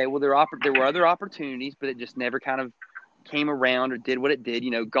think, okay, well, there were other opportunities, but it just never kind of came around or did what it did.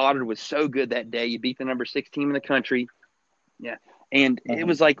 Goddard was so good that day. You beat the number 6 team in the country. Yeah. And it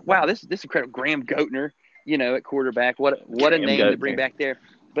was like, wow, this is incredible. Graham Goetner, at quarterback. What a name to bring back there.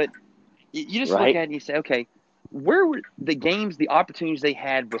 But you just look at it and you say, okay, where were the games, the opportunities they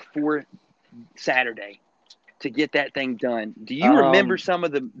had before Saturday to get that thing done? Do you remember some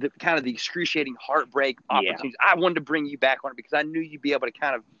of the kind of the excruciating heartbreak opportunities? I wanted to bring you back on it because I knew you'd be able to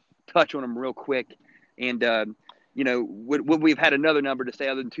kind of touch on them real quick. And, would we have had another number to say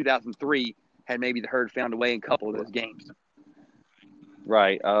other than 2003 had maybe the Herd found a way in a couple of those games?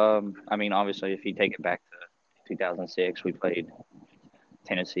 Right. I mean, obviously, if you take it back to 2006, we played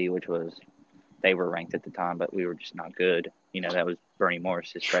Tennessee, they were ranked at the time, but we were just not good. That was Bernie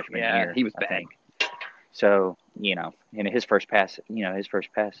Morris's freshman year. Yeah, he was bad. I think. So, and his first pass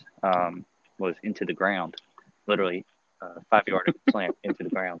was into the ground, literally 5-yard slant into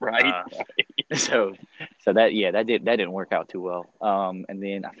the ground. So that didn't work out too well. And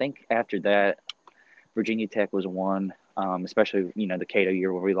then I think after that, Virginia Tech was one, especially the Cato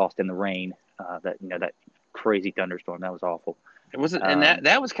year where we lost in the rain. That crazy thunderstorm, that was awful. It wasn't, and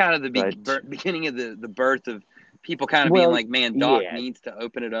that was kind of the beginning of the birth of people kind of being like, man, Doc needs to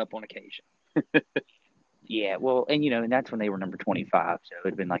open it up on occasion. Yeah, well, and that's when they were number 25, so it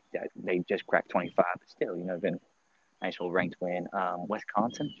had been like that. They just cracked 25, but still, it'd been a nice little ranked win.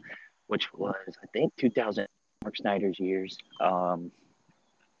 Wisconsin, which was, I think, 2000, Mark Snyder's years.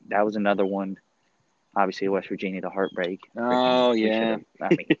 That was another one. Obviously, West Virginia, the heartbreak. Oh, yeah.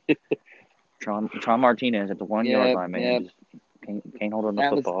 I mean, Tron Martinez at the 1 yard line, man. Just can't hold on the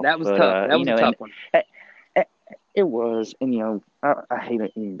football. That was tough. That was a tough one. It was, and I hate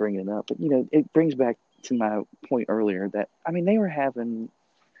even bringing it up, but it brings back to my point earlier that they were having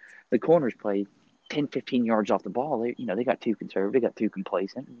the corners play 10, 15 yards off the ball. They got too conservative, they got too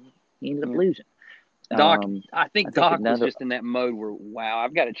complacent, and he ended up losing. Doc, I think Doc was just in that mode where, wow,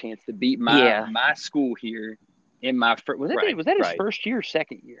 I've got a chance to beat my school here in my first. Was that his first year or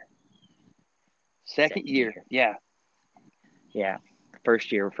second year? Second year. Yeah. Yeah.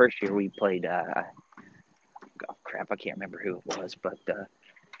 First year we played. Oh crap! I can't remember who it was, but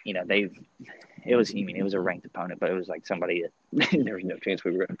it was a ranked opponent, but it was like somebody that there was no chance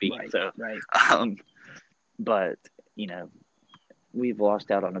we were going to beat. But we've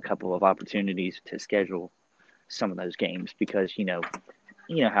lost out on a couple of opportunities to schedule some of those games because how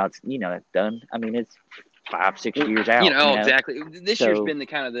it's done. It's 5-6 years out. Exactly. This year's been the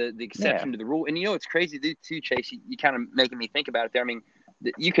kind of the exception to the rule. And it's crazy too, Chase. You kind of making me think about it there.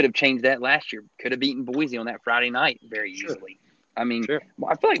 You could have changed that last year. Could have beaten Boise on that Friday night very easily. I feel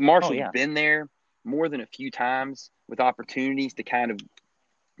like Marshall's been there more than a few times with opportunities to kind of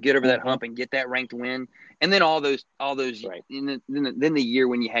get over that hump and get that ranked win. And then all those then the year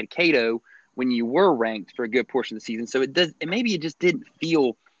when you had Cato, when you were ranked for a good portion of the season. So maybe it just didn't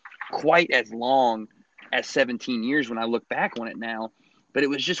feel quite as long as 17 years when I look back on it now. But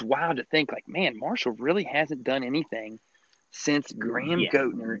it was just wild to think like, man, Marshall really hasn't done anything since Graham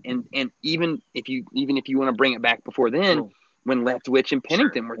Goetner, and even if you want to bring it back before then, when Leftwich and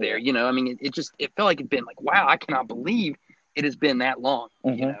Pennington were there, it felt like it'd been like, wow, I cannot believe it has been that long.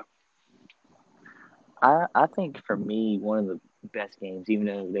 I think for me, one of the best games, even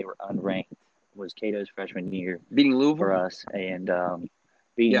though they were unranked, was Cato's freshman year Beating Louisville for us, and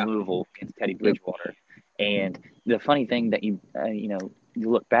beating Louisville against Teddy Bridgewater. And the funny thing that you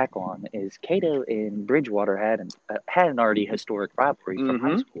look back on is Cato and Bridgewater had an already historic rivalry from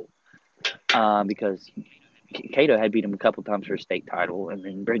high school, because Cato had beat him a couple times for a state title, and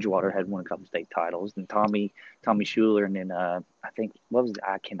then Bridgewater had won a couple state titles. And Tommy Schuler, and then I think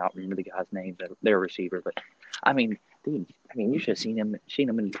I cannot remember the guy's name, their receiver. But I mean, dude, you should have seen him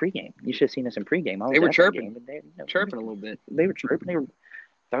in pregame. You should have seen us in pregame. They were chirping, chirping a little bit. They were chirping. They were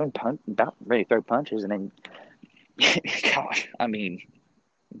throwing about ready to throw punches, and then, gosh, I mean,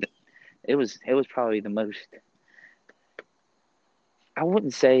 it was probably the most, I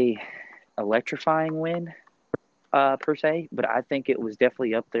wouldn't say electrifying win, per se, but I think it was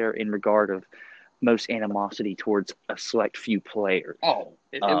definitely up there in regard of most animosity towards a select few players. Oh,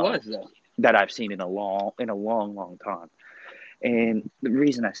 it was though. That I've seen in a long time. And the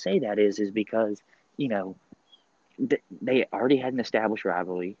reason I say that is because, they already had an established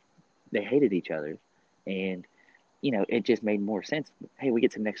rivalry. They hated each other. And, it just made more sense. Hey, we get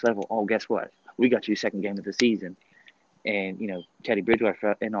to the next level. Oh, guess what? We got you second game of the season. And, Teddy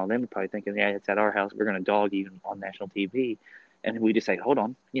Bridgewater and all them are probably thinking, yeah, it's at our house. We're going to dog you on national TV. And we just say, hold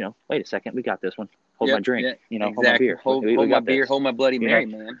on, wait a second. We got this one. Hold my drink, exactly. Hold my beer. Hold my beer, hold my Bloody Mary,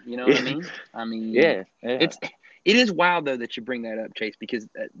 man. You know what I mean? I mean, yeah. It is wild, though, that you bring that up, Chase, because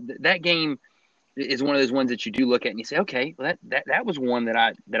that game is one of those ones that you do look at and you say, okay, well, that was one that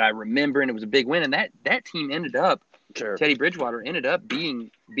I remember, and it was a big win. And that team ended up, Teddy Bridgewater ended up beating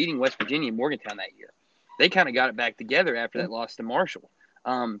West Virginia and Morgantown that year. They kind of got it back together after that loss to Marshall.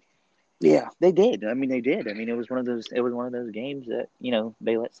 Yeah, they did. I mean, they did. I mean, it was one of those games that,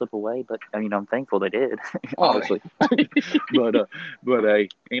 they let slip away, but I mean, I'm thankful they did, honestly.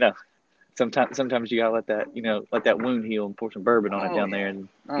 but sometimes you gotta let that wound heal and pour some bourbon on it down there and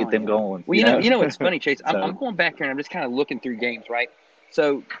get them going. Well, you know what's funny, Chase? I'm going back here and I'm just kind of looking through games, right?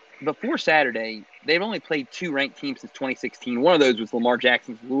 So before Saturday, they've only played 2 ranked teams since 2016. One of those was Lamar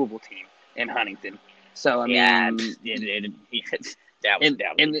Jackson's Louisville team in Huntington. So I mean, that was in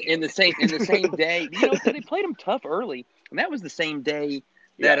the same day. They played them tough early, and that was the same day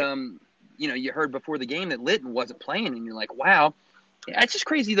that you heard before the game that Litton wasn't playing, and you're like, wow. It's just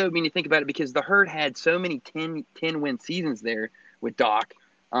crazy, though, when you think about it, because the Herd had so many 10-win seasons there with Doc.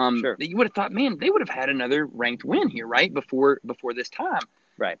 That you would have thought, man, they would have had another ranked win here, right, before this time.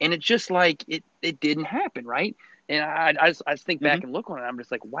 Right. And it's just like it didn't happen, right? And I just think back and look on it, I'm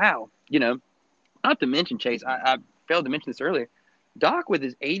just like, wow. Not to mention, Chase, I failed to mention this earlier, Doc with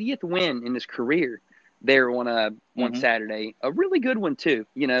his 80th win in his career there on Saturday, a really good one too,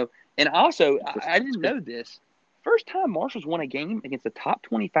 And also, I didn't know this. First time Marshall's won a game against a top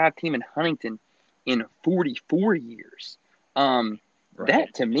 25 team in Huntington in 44 years.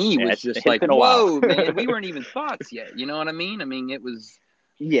 That to me was just like, whoa, man, we weren't even thoughts yet. You know what I mean? I mean, it was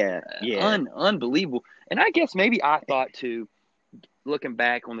unbelievable. And I guess maybe I thought too, looking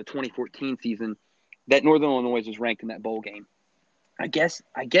back on the 2014 season, that Northern Illinois was ranked in that bowl game. I guess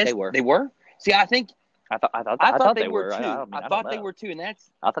they were. See, I thought they were too. I thought they were too, and I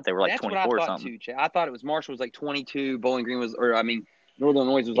thought they were like 24 or something. Too, I thought it was Marshall was like 22, Bowling Green Northern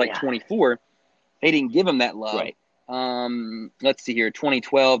Illinois was like 24. They didn't give them that love. Right. Let's see here,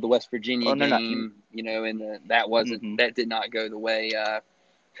 2012, the West Virginia game, and that did not go the way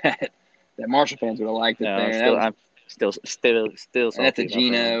that Marshall fans would have liked it there. I'm still and that's a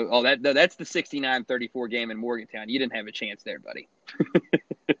Geno. Oh, that's the 69-34 game in Morgantown. You didn't have a chance there, buddy.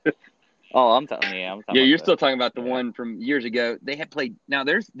 Oh, I'm talking. Yeah, you're still talking about the one from years ago. They had played. Now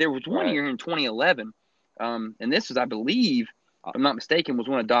there was one year in 2011, and this was, I believe, if I'm not mistaken, was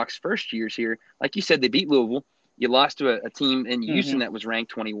one of Doc's first years here. Like you said, they beat Louisville. You lost to a team in Houston that was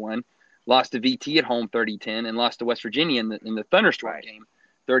ranked 21. Lost to VT at home 30-10, and lost to West Virginia in the Thunderstorm game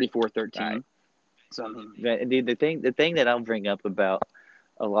 34-13. Right. So I mean, dude, the thing that I'll bring up about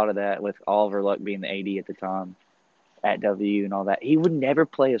a lot of that, with Oliver Luck being the AD at the time at W and all that, he would never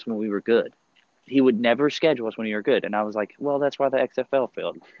play us when we were good. He would never schedule us when we were good. And I was like, well, that's why the XFL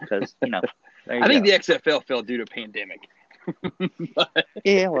failed, because I think the XFL failed due to a pandemic.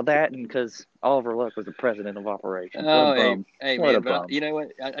 Yeah, well, that, and because Oliver Luck was the president of operations. Oh, hey man, but you know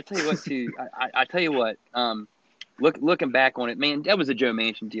what? I tell you what, too. I tell you what. Looking back on it, man, that was a Joe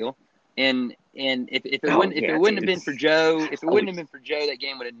Manchin deal. And if it wouldn't have been for Joe, that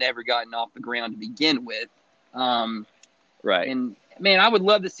game would have never gotten off the ground to begin with. Right. And man, I would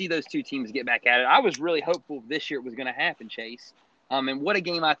love to see those two teams get back at it. I was really hopeful this year it was going to happen, Chase. And what a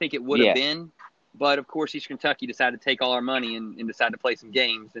game I think it would have been. But of course, East Kentucky decided to take all our money and decided to play some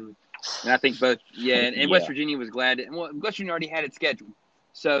games. And And I think both, and Yeah. West Virginia was glad. And West Virginia already had it scheduled,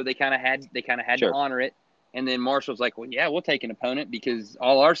 so they kind of had Sure. to honor it. And then Marshall's like, well, yeah, we'll take an opponent because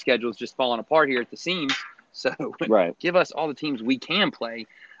all our schedule's just falling apart here at the seams. So Right. give us all the teams we can play.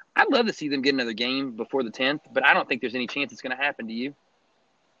 I'd love to see them get another game before the 10th, but I don't think there's any chance it's going to happen. Do you?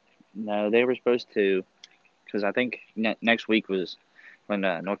 No, they were supposed to, because I think next week was when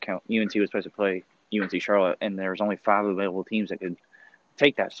UNT was supposed to play UNC Charlotte, and there was only 5 available teams that could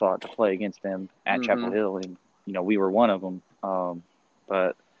take that slot to play against them at Chapel Hill, and we were one of them.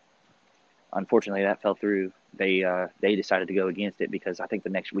 But unfortunately, that fell through. They decided to go against it because I think the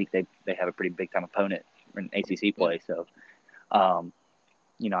next week they have a pretty big time opponent in ACC play. So,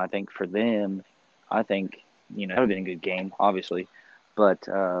 I think for them, that would have been a good game, obviously. But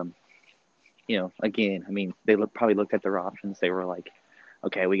again, I mean, they probably looked at their options. They were like,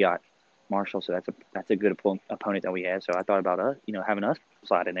 okay, we got Marshall, so that's a good opponent that we have. So I thought about us, having us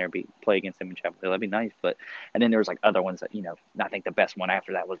slide in there, play against them in Chapel Hill. That'd be nice. And then there was like other ones that, I think the best one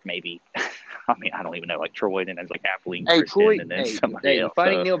after that was maybe, I mean, I don't even know, like Troy, and then like Abilene, Troy, and then somebody else.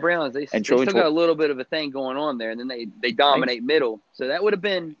 Fighting Neil Browns, they still got a little bit of a thing going on there, and then they dominate middle. So that would have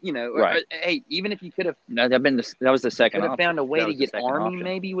been, right. Even if you could have, no, that was the second. Could have found a way to get Army. Option.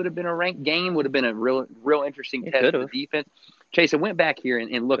 Maybe would have been a ranked game. Would have been a real interesting test of the defense. Chase, I went back here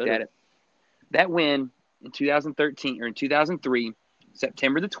and looked at it. That win in 2013 or in 2003,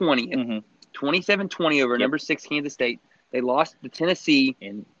 September the 20th, 27-20 over number 6 Kansas State. They lost to Tennessee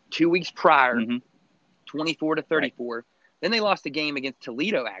in 2 weeks prior, 24-34. Right. Then they lost a game against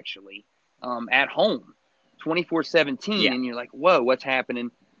Toledo, actually, at home, 24-17. Yeah. And you're like, whoa, what's happening?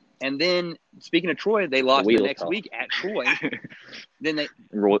 And then, speaking of Troy, they lost the next week at Troy. Then the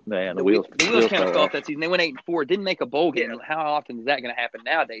wheels kind of fell off that season. They went 8-4, didn't make a bowl game. Yeah. How often is that going to happen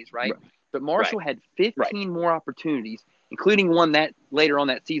nowadays, right? But Marshall had 15 more opportunities, including one that later on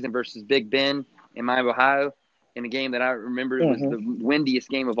that season versus Big Ben in Miami, Ohio, in a game that I remember was the windiest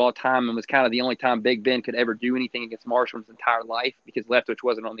game of all time and was kind of the only time Big Ben could ever do anything against Marshall in his entire life because Leftwich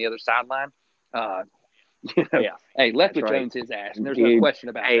wasn't on the other sideline. Hey, Leftwich owns his ass, and there's no question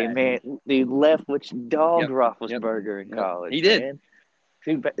about that. Hey, man, the Leftwich dog Roethlisberger in college. He did. Man.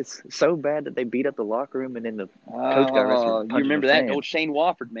 It's so bad that they beat up the locker room, and then the coach got arrested. You remember that? Old Shane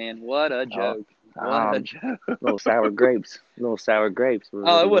Wofford, man. What a joke. What a joke. Little sour grapes. It was sour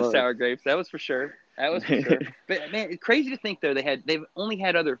grapes. That was for sure. But, man, it's crazy to think, though, they've only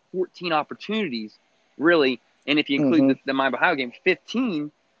had other 14 opportunities, really, and if you include the Miami, Ohio game,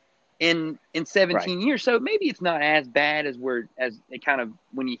 15 in 17 years. So maybe it's not as bad as it kind of,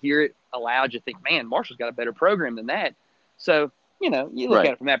 when you hear it aloud, you think, man, Marshall's got a better program than that. So, you look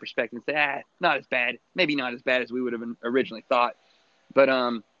at it from that perspective and say, not as bad. Maybe not as bad as we would have originally thought. But,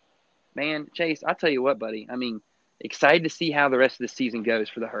 man, Chase, I'll tell you what, buddy. I mean, excited to see how the rest of the season goes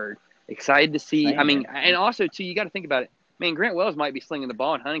for the Herd. Excited to see. And also, too, you got to think about it. Man, Grant Wells might be slinging the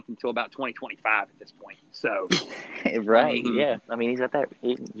ball in Huntington until about 2025 at this point. So, right, yeah. I mean, he's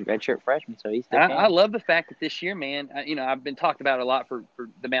redshirt freshman, so he's. I love the fact that this year, man. I've been talked about a lot for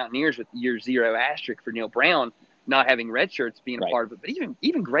the Mountaineers with year 0 asterisk for Neil Brown not having red shirts being a part of it, but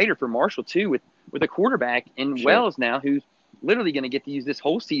even greater for Marshall too with a quarterback in Wells now who's literally going to get to use this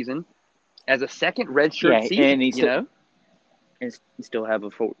whole season as a second red shirt season. And still have a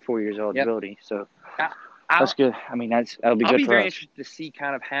 4 years eligibility. So that's good. I mean, that'll be good for us. I'll be very interested to see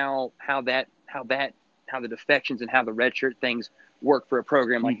kind of how the defections and how the red shirt things work for a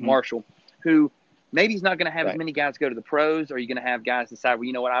program like Marshall, who maybe he's not going to have as many guys go to the pros. Or are you going to have guys decide, well,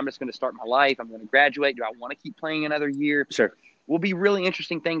 you know what, I'm just going to start my life. I'm going to graduate. Do I want to keep playing another year? Sure. Will be really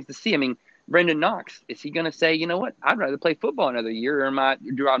interesting things to see. I mean, Brendan Knox, is he going to say, you know what, I'd rather play football another year, or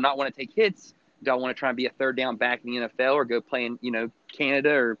do I not want to take hits? Do I want to try and be a third down back in the NFL or go play in,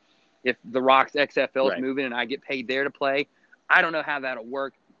 Canada, or if the Rock's XFL is moving and I get paid there to play? I don't know how that'll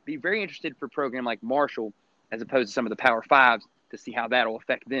work. Be very interested for a program like Marshall, as opposed to some of the Power Fives, to see how that'll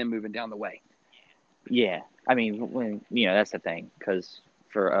affect them moving down the way. Yeah. I mean, that's the thing, because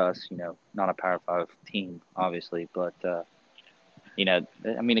for us, not a Power 5 team, obviously, but, I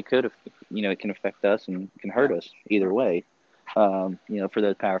mean, it could have, it can affect us and can hurt us either way. For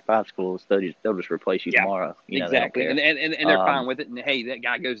those Power 5 schools, they'll just replace you tomorrow. Exactly. And they're fine with it. And, hey, that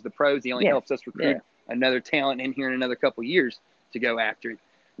guy goes to the pros. He only helps us recruit another talent in here in another couple of years to go after it.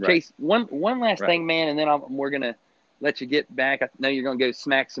 Right. Chase, one last thing, man, and then we're going to let you get back. I know you're going to go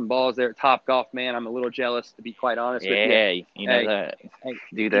smack some balls there at Top Golf, man. I'm a little jealous, to be quite honest with you. Yeah, that. Hey,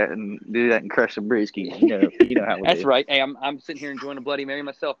 do that and crush some brewskis. You know how we That's do. right. Hey, I'm sitting here enjoying a Bloody Mary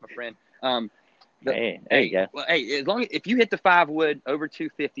myself, my friend. There you go. Well, hey, if you hit the 5 wood over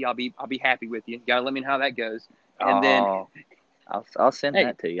 250, I'll be happy with you. You gotta let me know how that goes. And then I'll send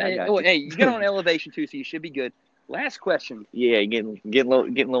that to you. I got you. Hey, you got on elevation too, so you should be good. Last question. Yeah, getting a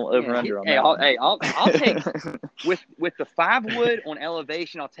little over under on that. I'll take with the 5 wood on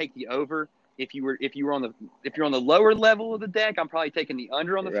elevation. I'll take the over. If you're on the lower level of the deck, I'm probably taking the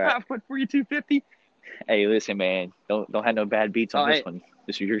under on the 5 wood for you 250. Hey, listen, man, don't have no bad beats on this one.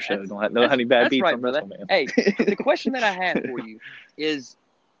 This is your show. Don't have any bad beats on this one, man. Hey, the question that I have for you is,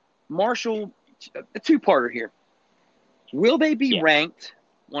 Marshall, a two-parter here. Will they be ranked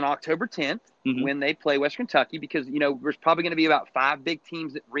on October 10th when they play West Kentucky? Because there's probably going to be about 5 big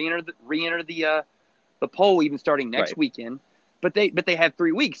teams that re-enter the poll even starting next weekend. But they have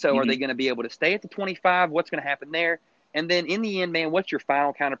 3 weeks, so are they going to be able to stay at the 25? What's going to happen there? And then in the end, man, what's your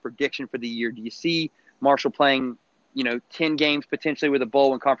final kind of prediction for the year? Do you see Marshall playing 10 games potentially with a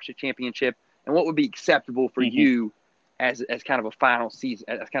bowl and conference championship? And what would be acceptable for you as kind of a final season,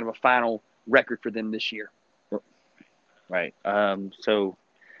 as kind of a final record for them this year? Right. So,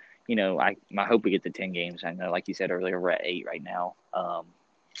 I hope we get to 10 games. I know, like you said earlier, we're at 8 right now.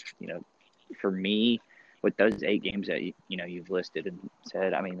 For me, with those 8 games that you've listed and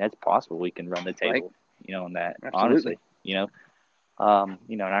said, I mean, that's possible we can run the table, on that. Absolutely. Honestly,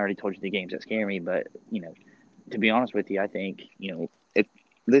 and I already told you the games that scare me, but to be honest with you, I think if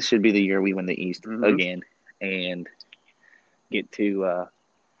this should be the year we win the East again and get to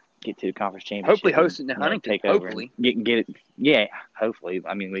conference championship. Hopefully hosting the Huntington. Hopefully. Get it. Yeah, hopefully.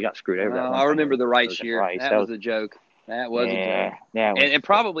 I mean, we got screwed over. I remember the Rice year. That was a joke. That was a joke. Yeah, and it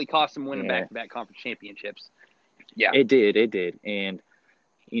probably cost them winning back-to-back conference championships. Yeah. It did. And,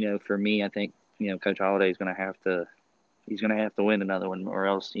 for me, I think, Coach Holliday's going to have to win another one, or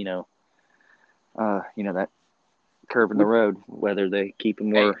else, that curve in the road, whether they keep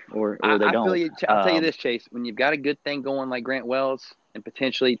him or they don't. I'll tell you this, Chase. When you've got a good thing going like Grant Wells and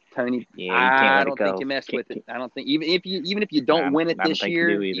potentially Tony, I don't think you mess with it. I don't think even if you don't win it this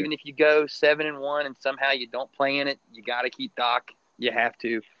year, even if you go 7-1 and somehow you don't play in it, you got to keep Doc. You have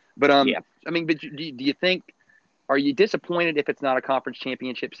to. But I mean, but do you think? Are you disappointed if it's not a conference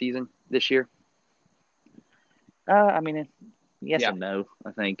championship season this year? I mean, yes and no.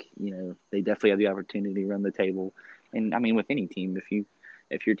 I think they definitely have the opportunity to run the table, and I mean, with any team,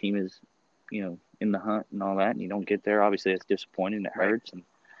 if your team is in the hunt and all that, and you don't get there, obviously it's disappointing. It hurts and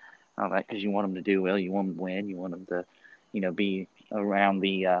all that, because you want them to do well, you want them to win, you want them to be around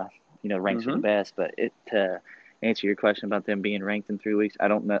the ranks for the best. But to answer your question about them being ranked in 3 weeks, I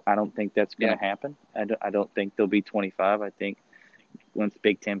don't think that's going to happen. I don't think they'll be 25. I think once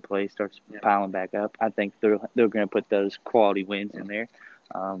Big Ten play starts piling back up, I think they're going to put those quality wins in there.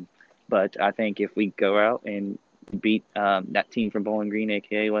 But I think if we go out and beat that team from Bowling Green,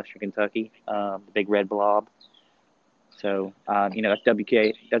 aka Western Kentucky, the Big Red Blob. So that's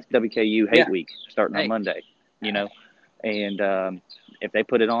WKU hate week starting on Monday. And if they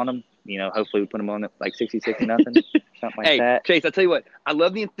put it on them, hopefully we put them on at like 66-0, something like that. Chase, I'll tell you what, I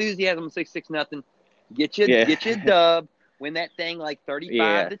love the enthusiasm of 66-0. Get you a dub. Win that thing like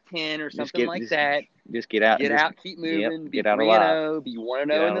 35-10 or something like that. Just get out. Keep moving. Be 3-0. Be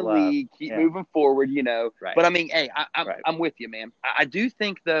 1-0 in the league. Keep moving forward. Right. But I mean, hey, I'm with you, man. I do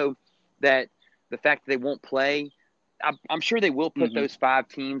think though that the fact that they won't play, I'm sure they will put those 5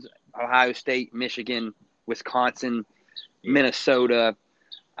 teams: Ohio State, Michigan, Wisconsin, Minnesota.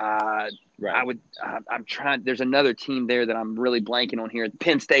 I'm trying. There's another team there that I'm really blanking on here.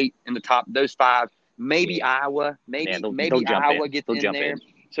 Penn State in the top. Those 5. Maybe Iowa. Maybe Iowa gets in there.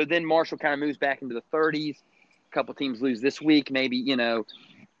 So then Marshall kind of moves back into the 30s. A couple teams lose this week. Maybe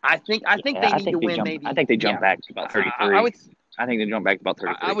I think they need to win. I think they jump back to about 33. I think they jump back to about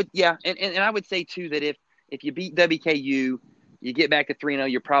 33. And I would say too that if you beat WKU, you get back to 3-0.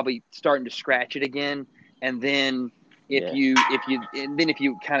 You're probably starting to scratch it again. And then if you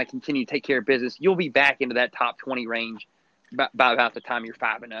kind of continue to take care of business, you'll be back into that top 20 range by about the time you're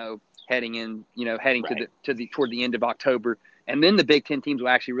 5-0. Heading toward the end of October, and then the Big Ten teams will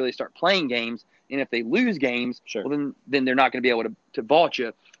actually really start playing games. And if they lose games, well, then they're not going to be able to vault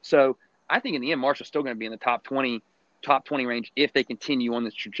you. So I think in the end, Marshall's still going to be in the top 20 range if they continue on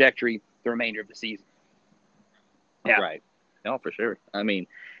this trajectory the remainder of the season. Yeah, right. No, for sure. I mean,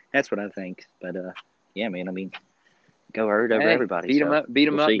 that's what I think. But man. I mean, go Herd over everybody. Beat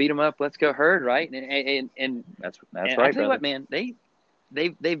them up. Let's go Herd, right? And that's right. I tell you what, man,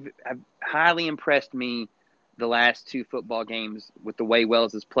 They've highly impressed me the last 2 football games with the way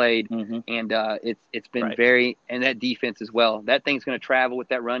Wells has played, and it's been very – and that defense as well. That thing's going to travel with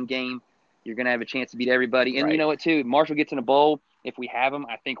that run game. You're going to have a chance to beat everybody. And you know what, too? If Marshall gets in a bowl, if we have them,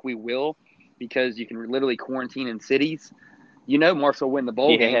 I think we will, because you can literally quarantine in cities. Marshall will win the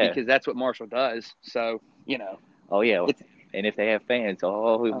bowl game because that's what Marshall does. So, Oh, yeah. And if they have fans,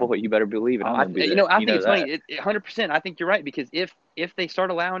 boy, you better believe it. I'm gonna be you there. know, I think it's that. funny. 100%. I think you're right, because if they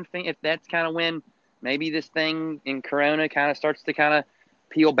start allowing fans, if that's kind of when maybe this thing in Corona kind of starts to kind of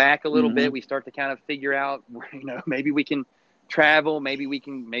peel back a little bit, we start to kind of figure out, you know, maybe we can travel,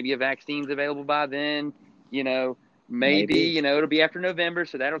 maybe a vaccine's available by then, you know. Maybe, you know, it'll be after November,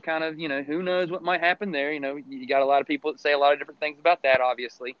 so that'll kind of, you know, who knows what might happen there. You know, you got a lot of people that say a lot of different things about that,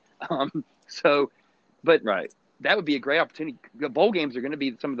 obviously. But Right. that would be a great opportunity. The bowl games are going to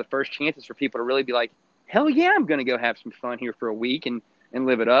be some of the first chances for people to really be like, hell yeah, I'm going to go have some fun here for a week and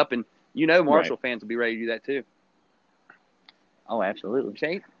live it up. And, you know, Marshall fans will be ready to do that too. Oh, absolutely.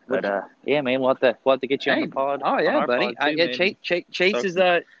 Chase? But, yeah, man, we'll have to get you on the pod. Oh, yeah, buddy. Chase is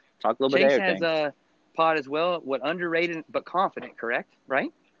talk a little bit of everything. Chase has a pod as well. What, underrated but confident, correct?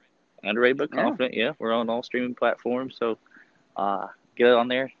 Right? Underrated but confident. Yeah, we're on all streaming platforms. So, get on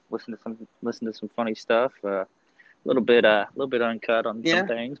there, listen to some funny stuff. A little bit uncut on some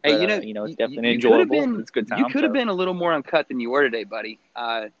things, but hey, you know, it's definitely enjoyable. It's a good time. You could have been a little more uncut than you were today, buddy.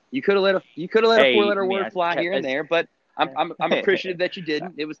 You could have let a 4-letter word fly here and there, but I'm appreciative that you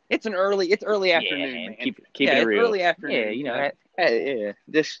didn't. It's early afternoon, man. Keep it real. It's early afternoon. Yeah, you know. Hey,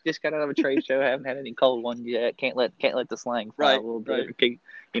 just got out of a trade show. Haven't had any cold ones yet. Can't let the slang fly a little bit. Right.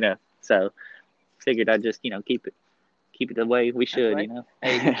 You know, so figured I'd just, you know, keep it the way we should. Right. You know.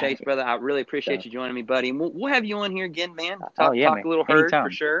 Hey, Chase, brother, I really appreciate you joining me, buddy. And we'll have you on here again, man. Talk man. a little herd for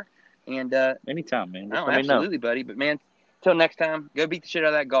sure. And anytime, man. Just absolutely, buddy. But man, till next time, go beat the shit out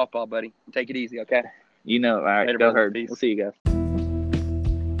of that golf ball, buddy. Take it easy, okay? You know, all right. Go herd. We'll see you guys.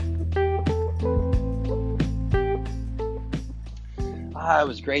 It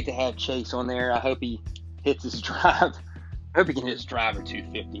was great to have Chase on there. I hope he hits his drive. I hope he can hit his driver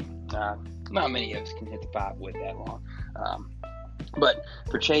 250. Not many of us can hit the 5 wood that long. But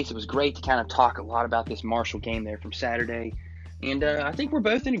for Chase, it was great to kind of talk a lot about this Marshall game there from Saturday. And I think we're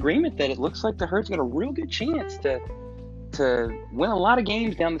both in agreement that it looks like the Herd's got a real good chance to win a lot of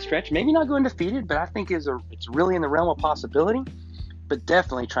games down the stretch. Maybe not go undefeated, but I think it's really in the realm of possibility. But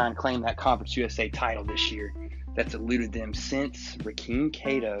definitely try and claim that Conference USA title this year. That's eluded them since Rakeem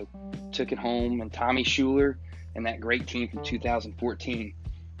Cato took it home, and Tommy Schuler and that great team from 2014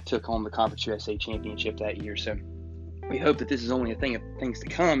 took home the Conference USA championship that year. So we hope that this is only a thing of things to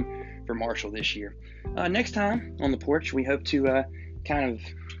come for Marshall this year. Next time on the porch, we hope to kind of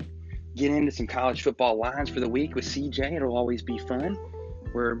get into some college football lines for the week with CJ. It'll always be fun.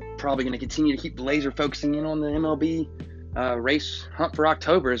 We're probably going to continue to keep the laser focusing in on the MLB race hunt for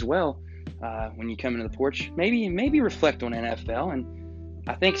October as well. When you come into the porch, maybe reflect on NFL, and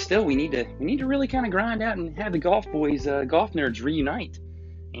I think still we need to really kind of grind out and have the golf boys, golf nerds reunite,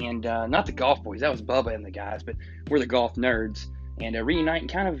 and not the golf boys, that was Bubba and the guys, but we're the golf nerds, and reunite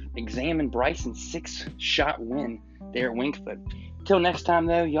and kind of examine Bryson's 6-shot win there at Wingfoot. Till next time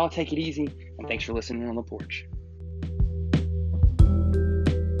though, y'all take it easy, and thanks for listening on the porch.